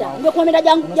pia ukwenda. Ungekuwa umeenda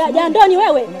jandoni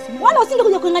wewe. Wala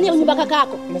usingekuja kuangania nyumba kaka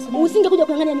yako. Usingekuja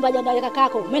kuangania nyumba ya kaka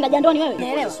yako. Umeenda jandoni wewe.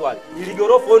 Naelewa. Swali. Ili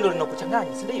gorofa wewe ndio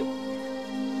linakuchanganya, si ndio?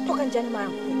 Toka njani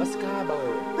mwanangu. Basi kahaba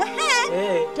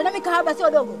wewe. Tena mimi kahaba sio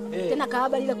dogo. Tena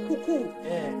kahaba ile kuku.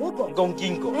 Upo?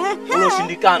 Ngongingo.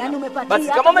 Uloshindikana. Yaani umepatia. Basi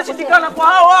kama umeshindikana kwa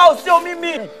hao sio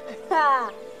mimi.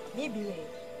 Bibi wewe.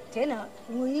 Tena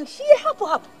uishie hapo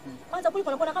hapo. Kwanza kuliko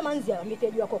unakuwa kama nzi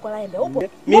ametejwa kwa laembe. Upo?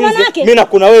 Mimi na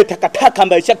kuna wewe takataka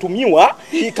ambayo ishatumiwa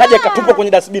ikaja ikatupwa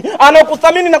kwenye dustbin.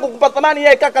 Anakuthamini na kukupa thamani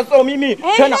yeye kaka sio mimi.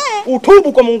 Tena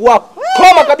utubu kwa Mungu wako.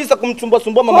 Koma kabisa kumchumbua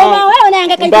mama wangu. Koma wewe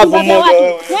unahangaika nyumba za watu.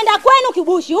 Nenda kwenu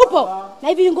kibushi upo? Na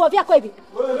hivi nguo vyako hivi.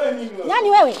 Nani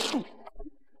wewe?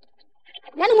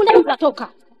 Nani mundani utatoka?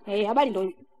 Habari ndio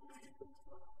hiyo.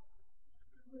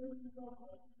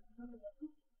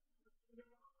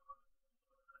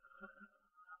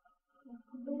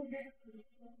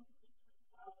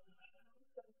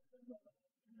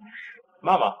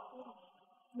 Mama.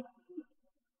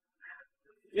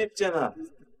 Vipi tena?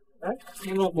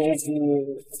 Nino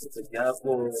huku sasa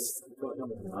yako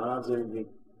mawazo hivi.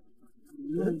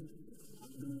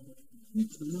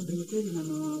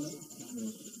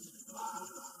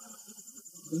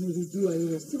 Unijua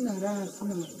hiyo sina raha,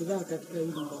 sina furaha katika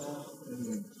hili ndoa.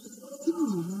 Hivi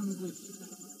mwanangu.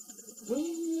 Wewe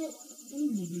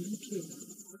ni mke.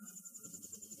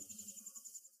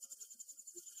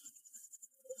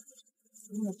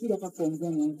 Kila kuongea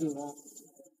na mzee wako.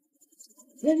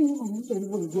 Yaani mtu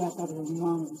alivyoingia hapa ndani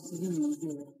wangu, sijui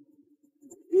nijue.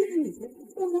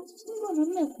 Unachukua na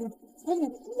mimi kufanya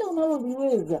kila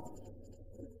unaloliweza.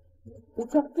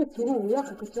 Utafute suluhu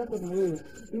yako kati yako na wewe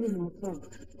ili mwafahamu.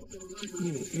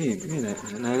 Mimi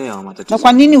naelewa matatizo. Na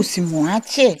kwa nini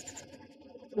usimwache?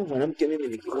 Kwa mwanamke mimi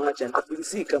nikimwacha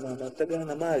nitafilisika mama, nitagana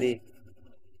na mali.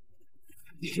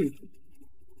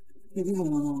 Ndivyo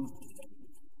mwanangu.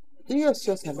 Hiyo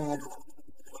sio sababu.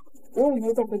 Wewe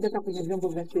unaweza kwenda kwenye vyombo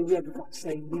vya sheria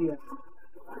vikakusaidia.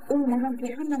 Huyu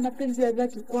mwanamke hana mapenzi ya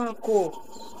dhati kwako.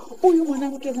 Huyu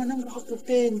mwanamke mwanangu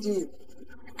hakupendi.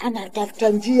 Anatafuta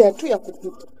njia tu ya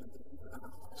kupita.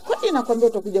 Kwa nini nakwambia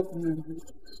utakuja kumwambia?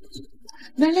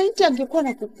 Na laiti angekuwa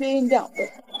nakupenda,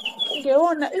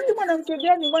 ungeona hivi mwanamke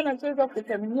gani bwana asiweza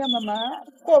kuthaminia mama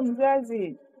kwa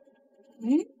mzazi?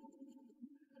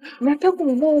 Nataka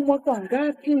mumoe mwaka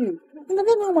ngapi?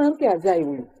 Unadhani mwanamke azai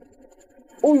huyu?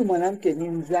 Huyu mwanamke ni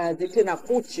mzazi tena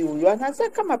kuchi huyu. Anazaa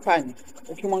kama panya.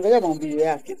 Ukimwangalia maumbile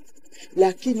yake.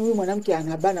 Lakini huyu mwanamke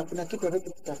anabana, kuna kitu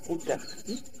anachokitafuta.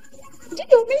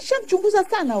 Ndio umeshamchunguza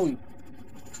sana huyu.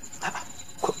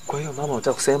 Kwa hiyo mama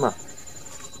unataka kusema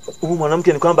huyu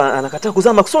mwanamke ni kwamba anakataa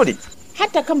kuzaa makusudi?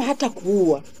 Hata kama hata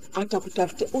kuua, hata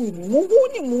kutafuta huyu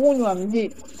muhuni wa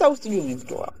mjini. Sasa usijui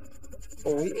umemtoa.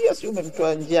 Hiyo si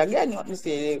umemtoa njia gani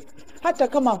wamsielewe. Hata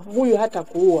kama huyu hata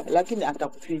kuua, lakini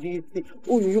atakufilisi.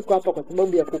 Huyu yuko hapa kwa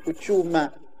sababu ya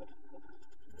kukuchuma,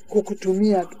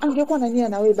 kukutumia. Angekuwa na nia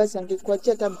na wewe basi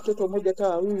angekuachia hata mtoto mmoja hata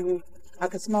wawili.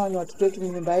 Akasema ni watoto wetu, ni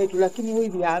nyumba yetu, lakini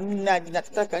wewe hamna,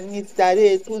 ninataka ni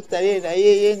starehe na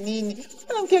yeye nini.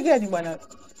 Mwanamke gani bwana?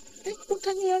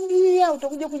 Utaniambia,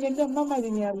 utakuja kuniambia mama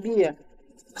aliniambia.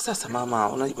 Sasa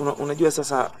mama, unajua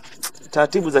sasa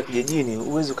taratibu za kijijini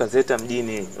uwezi ukazeta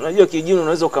mjini. Unajua kijijini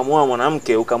unaweza ukamwoa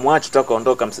mwanamke ukamwacha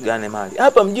utakaondoka msigane mali.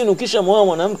 Hapa mjini ukishamwoa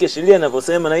mwanamke sheria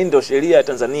inavyosema, na hii ndio sheria ya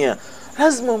Tanzania,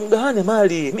 lazima mgawane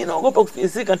mali. Mimi naogopa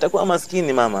kufilisika, nitakuwa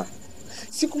maskini mama.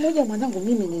 Siku moja mwanangu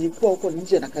mimi nilikuwa huko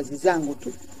nje na kazi zangu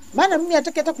tu. Maana mimi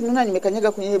hata kuniona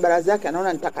nimekanyaga kwenye ile baraza yake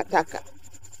anaona nitakataka.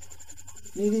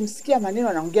 Nilimsikia maneno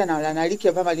anaongea na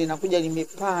wanalike mama linakuja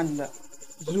limepanda.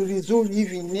 Zuri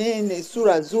hivi nene,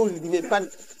 sura zuri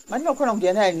limepanda. Maneno kwa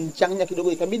naongea naye nilichanganya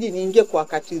kidogo, ikabidi niingie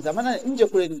kuwakatiza. Maana nje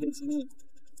kule ningesimama.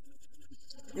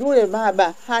 Yule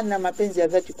baba hana mapenzi ya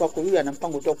dhati kwako, yule ana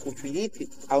mpango tu kufiliti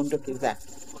aondoke zake.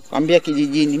 Kwambia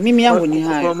kijijini, mimi yangu ni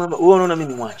hayo. Mama, wewe unaona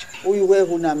mimi mwache? Huyu wewe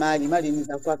huna mali ni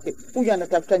za kwake. Huyu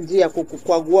anatafuta njia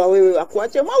kukukwagua wewe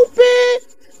akuache mweupe.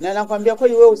 Na nakwambia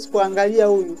kweli wewe usipoangalia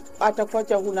huyu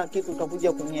atakuacha huna kitu,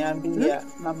 utakuja kuniambia.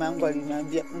 Mama yangu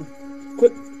aliniambia.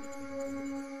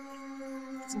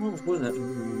 Sema mbona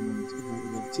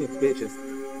unatia pressure?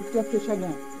 Kutia pressure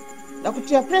gani? Na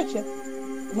kutia pressure?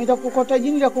 Umeenda kukota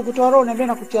jini la kukutoa roho na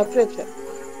mbona kutia pressure?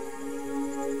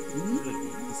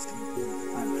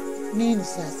 Nini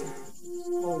sasa?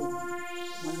 Mama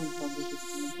nikwambie kitu.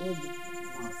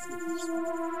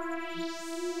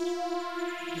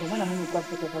 Ndio maana mimi kwa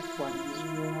kutoka kwa.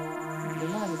 Ndio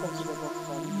maana nilikuwa kutoka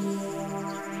kwa.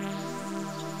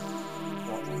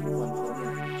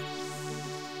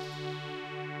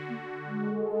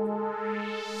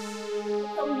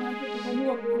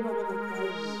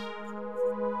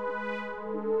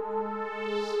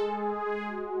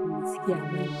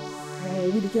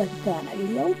 Yudi kila kitu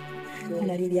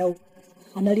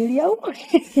analilia huko.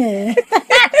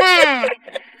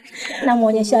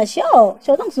 Namuonyesha show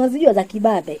zangu tunazijua za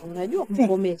kibabe. Unajua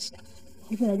kukomesha.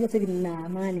 Hivi unajua sasa hivi nina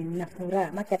amani, nina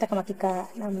furaha. Maki hata kama kika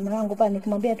na mume wangu pale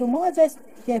nikimwambia tu Moses,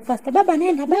 fast baba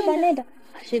nenda.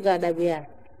 Shika adabu yake.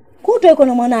 Kuto yuko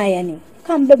na mwanae yani.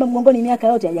 Kama mbeba mgongoni miaka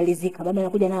yote hajalizika. Baba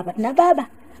anakuja na hapa.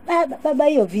 Na baba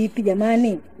hiyo vipi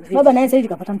jamani? Baba naye sasa hivi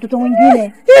kapata mtoto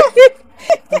mwingine.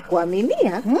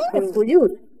 Kuaminia? Kujua.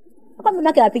 Kama mama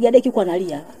yake apiga deki kwa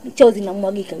analia. Chozi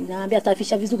linamwagika. Naambia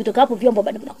safisha vizuri kutoka hapo vyombo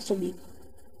bado vinakusubiri.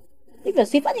 Hivyo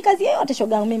sifanyi kazi yoyote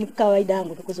shoga mimi kawaida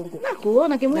yangu tukuzunguka. Na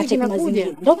kuona kimwili kinakuja.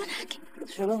 Ndio maana yake.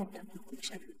 Shoga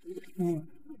utakukusha.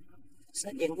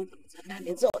 Sasa nguvu za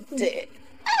ndani zote.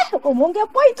 Umeongea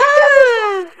point.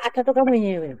 Atatoka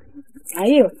mwenyewe.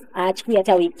 Hiyo achukui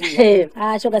hata wiki.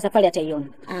 Shoga safari ataiona.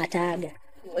 Ataaga.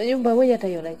 Nyumba moja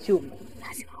ataiona chuma.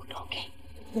 Lazima utoke.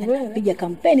 Piga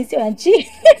kampeni sio ya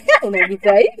nchi.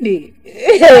 Unajitahidi.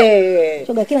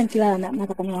 Shoga kila nikilala na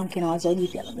kama mwanamke na wazo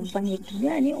jipya kumfanyia kitu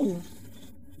gani huyu?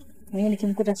 Mimi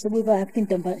nikimkuta asubuhi pale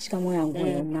nitampa shikamo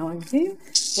yangu na wazi.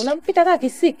 Unampita kama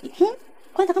kisiki.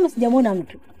 Kwanza kama sijamuona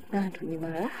mtu. Tu ni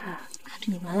maraha.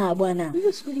 Tu ni maraha bwana.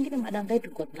 Hiyo siku nyingine madanga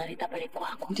yetu kwa tunaleta pale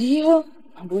kwako. Ndio.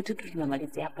 Mambo yetu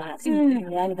tunamalizia hapa.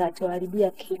 Yaani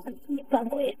katuharibia kila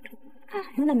mipango yetu.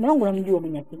 Maana mume wangu namjua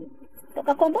mwenye akili.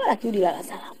 Toka Kombola kiudi la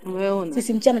salama. Umeona?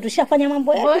 Sisi mchana tushafanya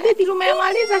mambo yetu. Vipi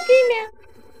tumemaliza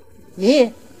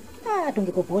kimya?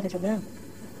 Tungekuwa wote shoga yangu.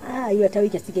 Hiyo hata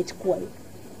wiki asingechukua hiyo.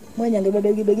 Mwenye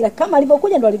angebebegila kama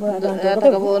alivyokuja ndo alivyoondoka.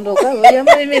 Atakapoondoka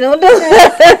jamani mimi naondoka.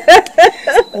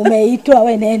 Umeitwa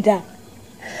wewe nenda.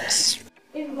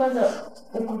 Hivi kwanza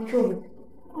ukuchumi.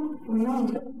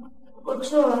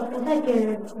 Kuchoa nataka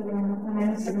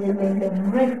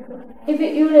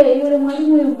hivi yule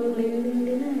mwalimu yuko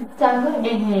Tanga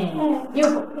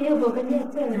yupo kaja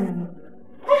tena.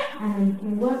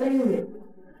 Anakingwaza yule.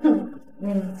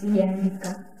 Mimi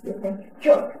sijaandika.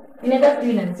 Choka. Inaenda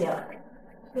kuinanzia wapi?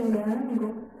 Ndio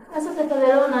yangu. Sasa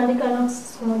leo naandika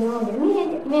notes moja.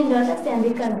 Mimi ndio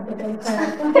nitaandika na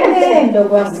kutoka. Ndio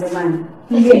wangu jamani.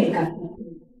 Ningeandika.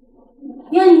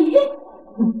 Yaani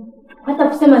hata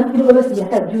kusema kidogo basi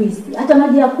hata juice, hata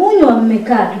maji ya kunywa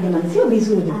mmekaa tu jamani, sio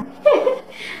vizuri.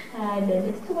 Dada,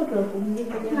 sio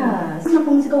tunapumzika jamani. Sina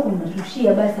pumzika huko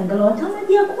mnashushia basi angalau hata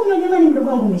maji ya kunywa jamani, mdogo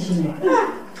wangu umeshinda.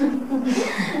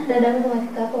 Dada, kama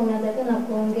katika hapo unataka na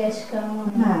kuongea shikamoo.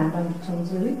 Bado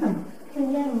tunzuri kama.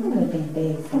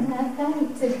 Unapendeza.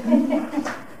 Asante.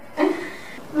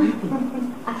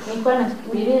 Nilikuwa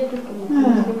nafikiria tu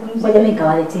ngoja mimi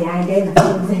kawaletea aende na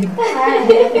pumzika.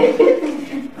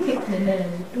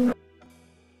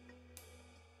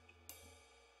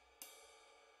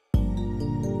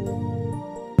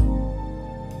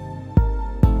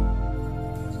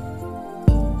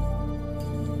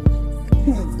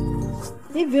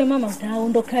 Hivi mama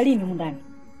utaondoka lini ndani?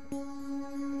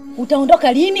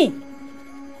 Utaondoka lini?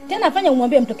 Tena fanya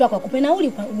umwambie mtoto wako akupe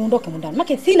nauli uondoke ndani.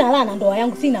 Maana sina raha na ndoa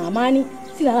yangu, sina amani,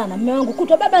 sina raha na mume wangu.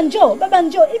 Kutwa baba njoo.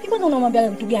 Hivi kwanza unamwambia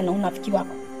kitu gani na unafiki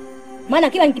wako? Maana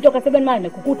kila nikitoka sebeni mara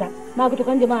nimekukuta, mara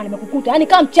kutoka nje mara nimekukuta. Yaani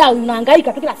kama mchawi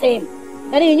unahangaika tu kila sehemu.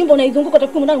 Yaani nyumba unaizunguka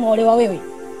utafikiri ndani umeolewa wewe.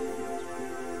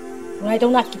 Unaita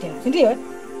unafiki tena, si ndio?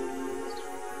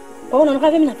 Kwa hiyo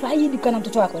unaona mimi nafaidi kana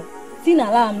mtoto wako.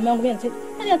 Sina la mume wangu mimi nasema,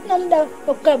 yaani sina muda wa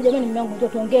kukaa jamani mume wangu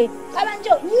tuongee. Kama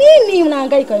njoo nini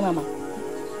unahangaika wewe mama?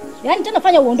 Yaani tena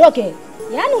fanya uondoke.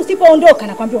 Yaani usipoondoka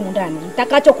nakwambia huko ndani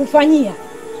nitakachokufanyia.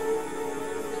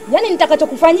 Yaani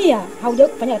nitakachokufanyia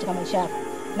haujakufanyia katika maisha yako.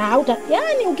 Na hauta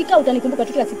yaani ukikaa utanikumbuka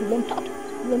tu kila siku yule mtoto.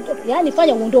 Yaani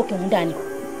fanya uondoke huko ndani.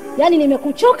 Yaani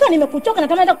nimekuchoka na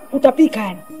tamani kutapika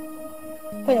yani.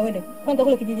 Fanya uende. Kwanza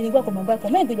kule kijijini kwako mambo yako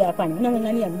mengi hujafanya.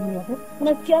 Unang'ang'ania mimi hapo.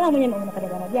 Unasikia la mwenyewe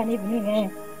unakataza na jana hivi nini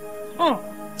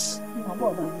mambo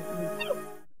bwana.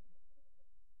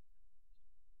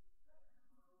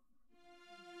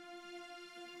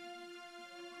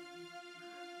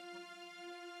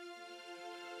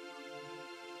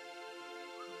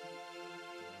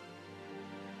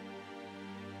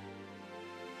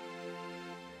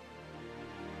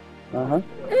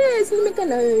 Si nimekaa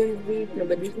na wewe hivi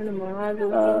tunabadilishana mawazo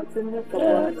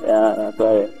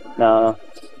na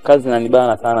kazi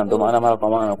inanibana sana ndio maana mara kwa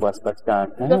mara nakuwa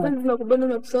sipatikani. Sasa tunakubana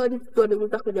na kusawadi kwa ndugu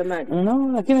zako jamani.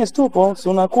 No, lakini stupo, si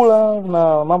unakula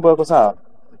na mambo yako sawa.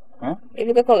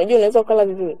 Hivi kaka unajua unaweza ukala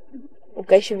vizuri,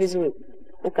 ukaishi vizuri,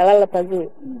 ukalala pazuri,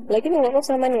 lakini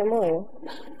unakosa amani ya moyo.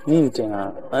 Nini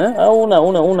tena? Au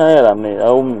una hela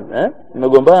au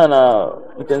umegombana na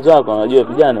mpenzi wako unajua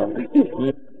vijana.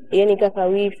 Yaani kaka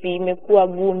wifi imekuwa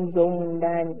gumzo humu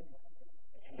ndani.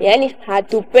 Yaani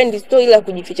hatupendi sio ila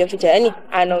kujificha ficha. Yaani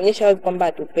anaonyesha wazi kwamba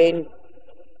hatupendi.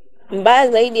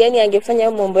 Mbaya zaidi yani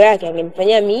angefanya mambo yake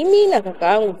angemfanyia mimi na kaka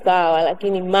yangu sawa,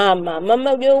 lakini mama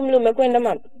unajua umri umekwenda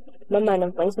mama. Mama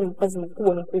anamfanyisha mkazi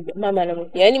mkubwa. Mama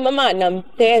anamfanyia yani mama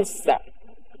anamtesa.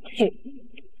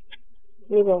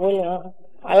 Ni kwa kweli.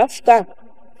 Alafu kaka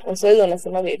Waswahili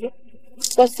wanasema hivi.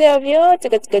 Kosea vyote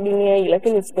katika dunia hii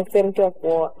lakini usikosee mtu wa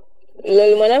kuoa.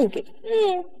 Ile mwanamke.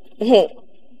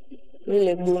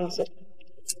 Ile gunzo.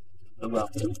 Baba.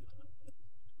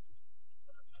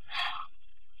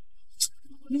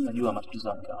 Mimi najua matatizo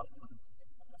yako.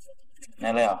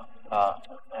 Naelewa.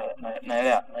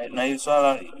 Naelewa. Na hili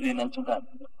swala linachanganya.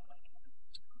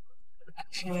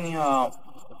 Lakini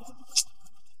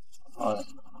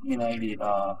mimi na hili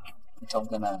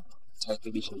nitaongea na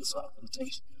tarekebisha hili swala.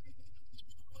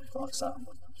 Sawa.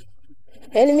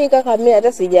 Yaani mimi kaka mimi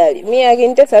hata sijali. Mimi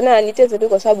akinitesa na anitesa tu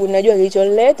kwa sababu najua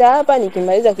kilichonileta hapa,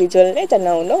 nikimaliza kilichonileta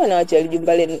naondoka na wacha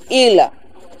jumba lenu. Ila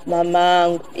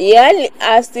mamangu, yaani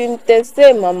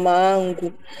asimtese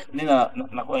mamangu. Mimi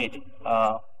nakuahidi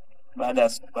baada ya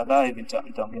siku kadhaa hivi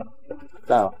nitaongea.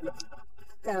 Sawa.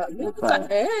 Sawa.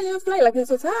 Ni fly lakini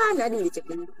sasa hadi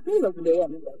nilicheke. Mimi nakudai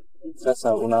muda.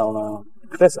 Sasa una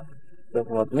pesa?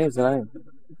 Kwa nini sana nini?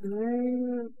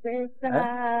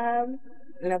 Pesa.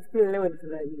 Nafikiri leo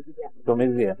tunajia.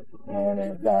 Tumezia.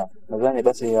 Nadhani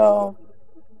basi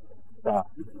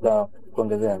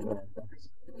kuongezea.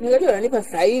 Ndio unanipa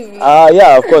sasa hivi.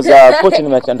 Yeah, of course pochi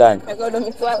nimeacha ndani. Ndio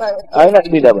miswala. Haina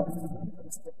shida baba.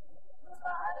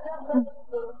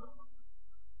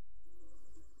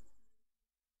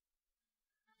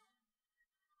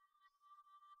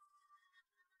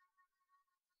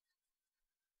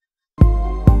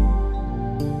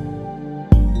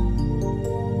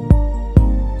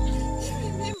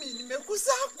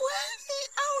 Kuzaa kweli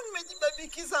au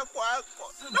nimejibabikiza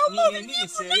kwako?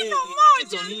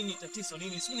 Tatizo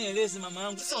nini? Si unieleze mama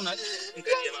yangu. Sasa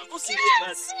unanikalia mambo si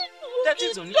basi.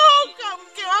 Tatizo nini? Toka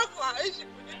mke wako aishi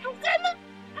kunitukana.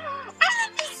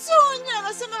 Ananisonya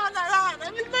anasema analala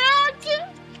na mume wake.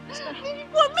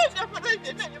 Nilikwambia afadhali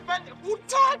tena nyumbani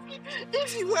hutaki.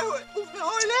 Hivi wewe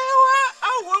umeolewa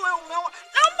au wewe umeoa?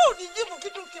 Naomba unijibu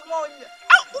kitu kimoja.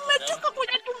 Au umetoka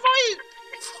kwenye tumbo hili?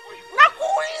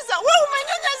 Nakuuliza wewe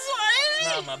umenyanyaswa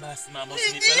hili? Mama basi mama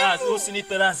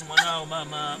usinipe lazi mwanao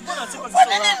mama. Mbona sipa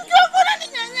sasa wako? Mbona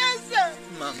ninyanyasa?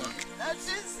 Mama.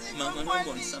 Mama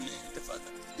naomba unisamehe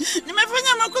tafadhali.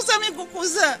 Nimefanya makosa mimi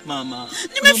kukuza. Mama.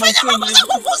 Nimefanya makosa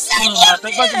kukusaidia.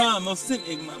 Tafadhali mama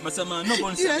usinipe mama sama naomba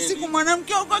unisamehe. Kila siku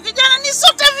mwanamke wako kijana ni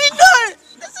sote vidole.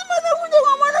 Nasema nakuja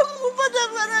kwa mwanamke kupata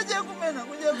faraja kumbe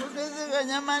nakuja kuteseka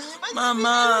nyamani. Mama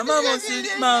mama. Basi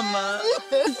mama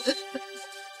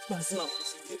Basi.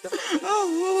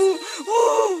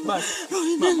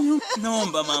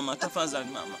 Naomba mama tafadhali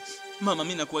mama. Mama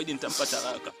mimi nakuahidi nitampa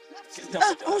talaka.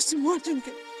 Usimwache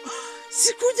mke.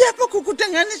 Sikuja hapa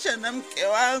kukutenganisha na mke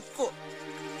wako.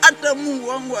 Hata Mungu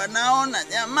wangu anaona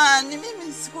jamani,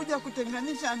 mimi sikuja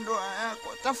kutenganisha ndoa yako.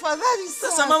 Tafadhali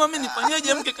sana. Sasa mama mimi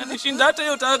nifanyeje mke kanishinda hata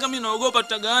hiyo talaka mimi naogopa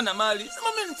tutagawana mali. Sasa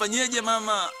mimi nifanyeje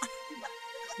mama?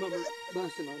 Mama,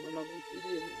 basi mama,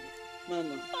 usilie.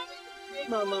 Mama.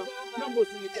 Mama, naomba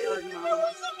usinitaraji mama.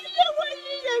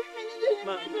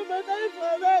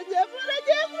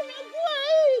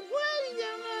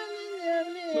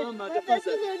 Mama,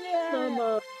 tafadhali.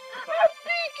 Mama.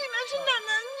 Rafiki nashinda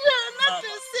na njaa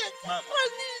nateseka.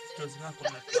 Chozi lako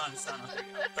linatamani sana.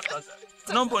 Tafadhali.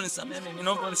 Naomba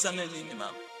unisamehe nini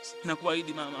mama.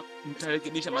 Nakuahidi mama,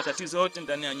 nitarekebisha matatizo yote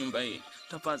ndani ya nyumba hii.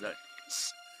 Tafadhali.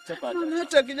 Mama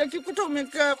hata kija kikuta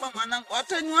umekaa hapa mwanangu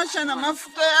atanywasha na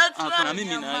mafuta ya taa. Hapana,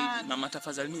 mimi naahidi mama,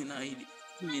 tafadhali,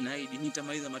 mimi naahidi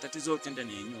nitamaliza matatizo yote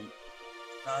ndani ya nyumba.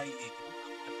 Naahidi.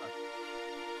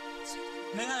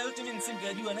 Na haya yote mimi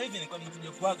nisingejua, na hivi nilikuwa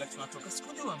nimekuja kuaga tunatoka.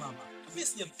 Sikujua mama. Mimi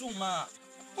sijamtuma.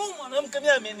 Huyu mwanamke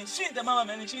mimi amenishinda mama,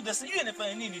 amenishinda. Sijui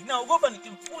nifanye nini. Naogopa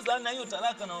nikimfukuza na hiyo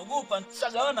talaka, naogopa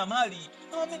tutagawana mali.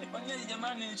 Mama, mimi nifanyaje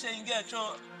jamani, nishaingia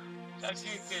choo.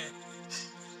 Shakike.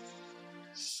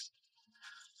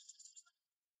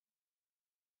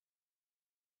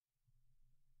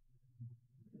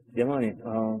 Jamani,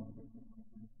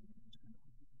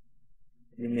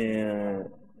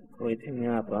 nimewaiteni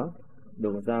hapa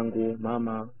ndugu zangu,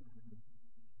 mama,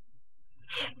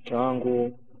 mke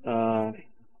wangu.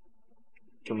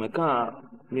 Tumekaa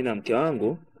mimi na mke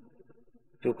wangu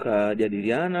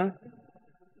tukajadiliana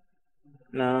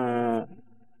na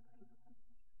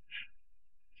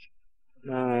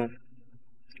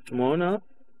tumeona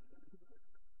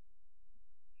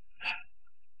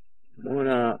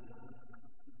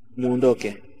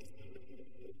muondoke.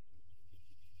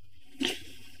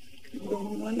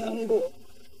 Mwanangu,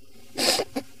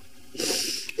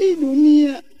 hii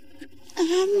dunia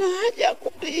hamna haja ya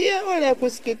kulia wala ya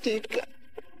kusikitika,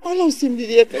 wala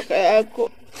usimlilie kaka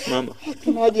yako. Mama,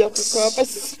 hatuna haja ya kukaa hapa,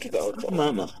 sisi tutaondoka.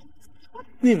 Mama,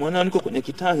 mimi mwanangu niko kwenye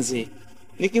kitanzi.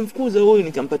 Nikimfukuza huyu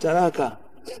nikampa talaka,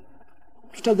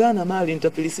 tutagana mali,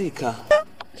 nitafilisika.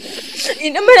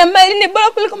 Ina maana mali ni bora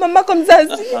kuliko mamako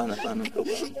mzazi.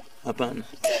 Hapana.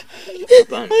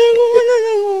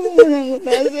 Mwanangu,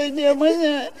 nasaidia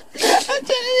mwenyewe.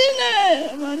 Acha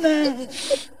nini mwanangu.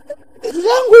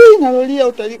 Zangu hii nalolia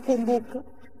utalikumbuka.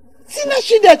 Sina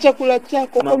shida ya chakula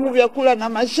chako, kama vyakula na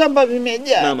mashamba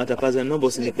vimejaa. Mama, tafadhali naomba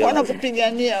usinipe.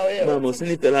 Wanakupigania wewe. Mama,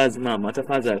 usinipe lazima mama,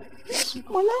 tafadhali.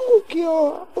 Mwanangu,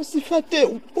 ukioa usifuate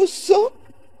uso,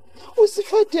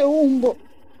 usifuate umbo.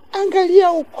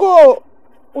 Angalia ukoo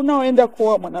unaoenda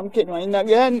kuoa mwanamke ni wa aina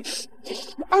gani.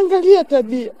 Angalia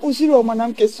tabia. Uzuri wa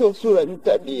mwanamke sio sura, ni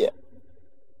tabia.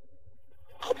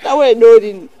 Hata wewe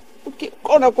Dori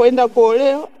ukikona kwenda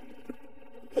kuolewa,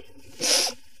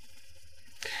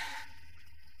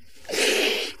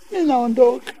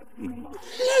 ninaondoka.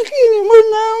 Lakini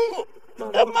mwanangu,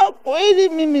 kama kweli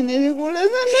mimi nilikuleza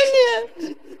ndani ya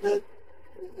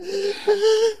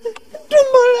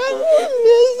tumbo langu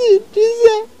miezi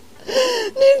 9,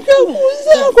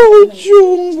 nikakuzaa kwa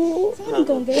uchungu.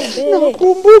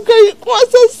 Nakumbuka ilikuwa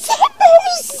saa 7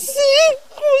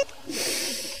 usiku.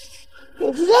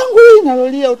 Zangu hii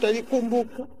nalolia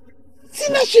utalikumbuka.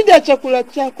 Sina shida ya chakula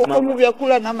chako, kama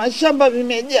vyakula na mashamba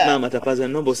vimejaa. Mama,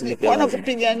 tafadhali naomba usinipe.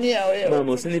 Wanakupigania wewe.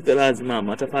 Mama, usinipe lazima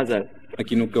mama, tafadhali.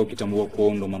 Lakini ukitambua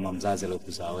kwa ndo mama mzazi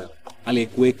aliyokuzaa wewe,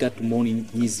 aliyekuweka tumboni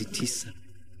miezi 9.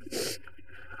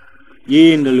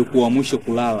 Yeye ndo alikuwa mwisho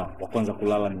kulala, wa kwanza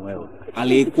kulala ni wewe.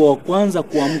 Aliyekuwa wa kwanza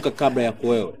kuamka kabla yako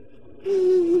wewe.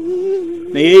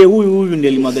 Na yeye huyu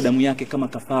ndiye alimwaga damu yake kama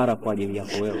kafara kwa ajili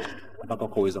yako wewe, mpaka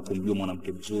ukaweza kumjua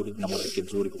mwanamke mzuri na mwanamke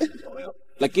mzuri kuliko wewe.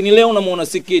 Lakini leo unamuona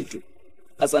si kitu.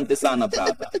 Asante sana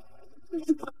brother.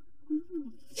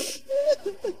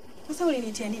 Sasa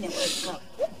ulinitia nini hapo kikao?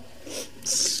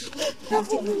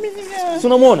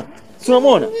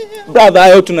 Tunamuona? Brother,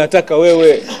 hayo tunataka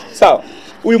wewe. Sawa.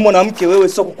 Huyu mwanamke wewe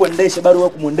sio kukuendesha, bado wewe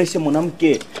kumuendesha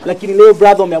mwanamke. Lakini leo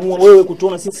brother umeamua wewe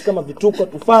kutuona sisi kama vituko,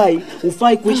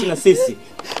 ufai kuishi na sisi.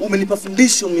 Umenipa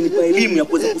fundisho, umenipa elimu ya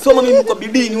kuweza kusoma mimi kwa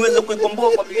bidii niweze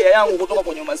kuikomboa familia yangu kutoka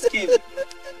kwenye umaskini.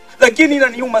 Lakini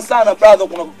inaniuma sana brother,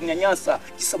 kuna kunyanyasa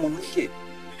kisa mwanamke.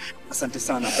 Asante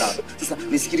sana brother. Sasa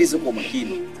nisikilize kwa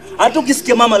makini. Hata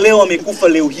ukisikia mama leo amekufa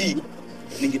leo hii,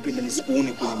 ningependa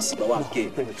nisikuone kwenye msiba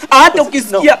wake. Hata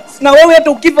ukisikia na wewe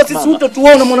hata ukifa sisi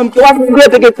utatuona mwanamke wako ndiye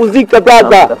atakayekuzika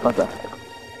brother. Tafadhali.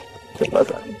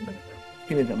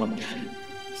 Kile jamaa.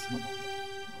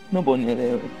 Naomba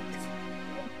unielewe.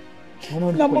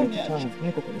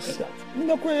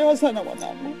 Ninakuelewa sana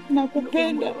mwanangu.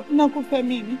 Nakupenda,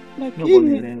 nakuthamini.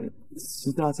 Lakini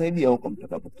nitawasaidia huko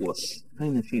mtakapokuwa.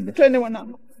 Haina shida. Twende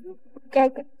mwanangu.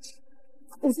 Kaka.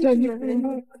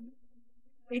 Utanikumbuka.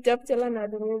 Itapitala na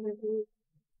dunia vizuri.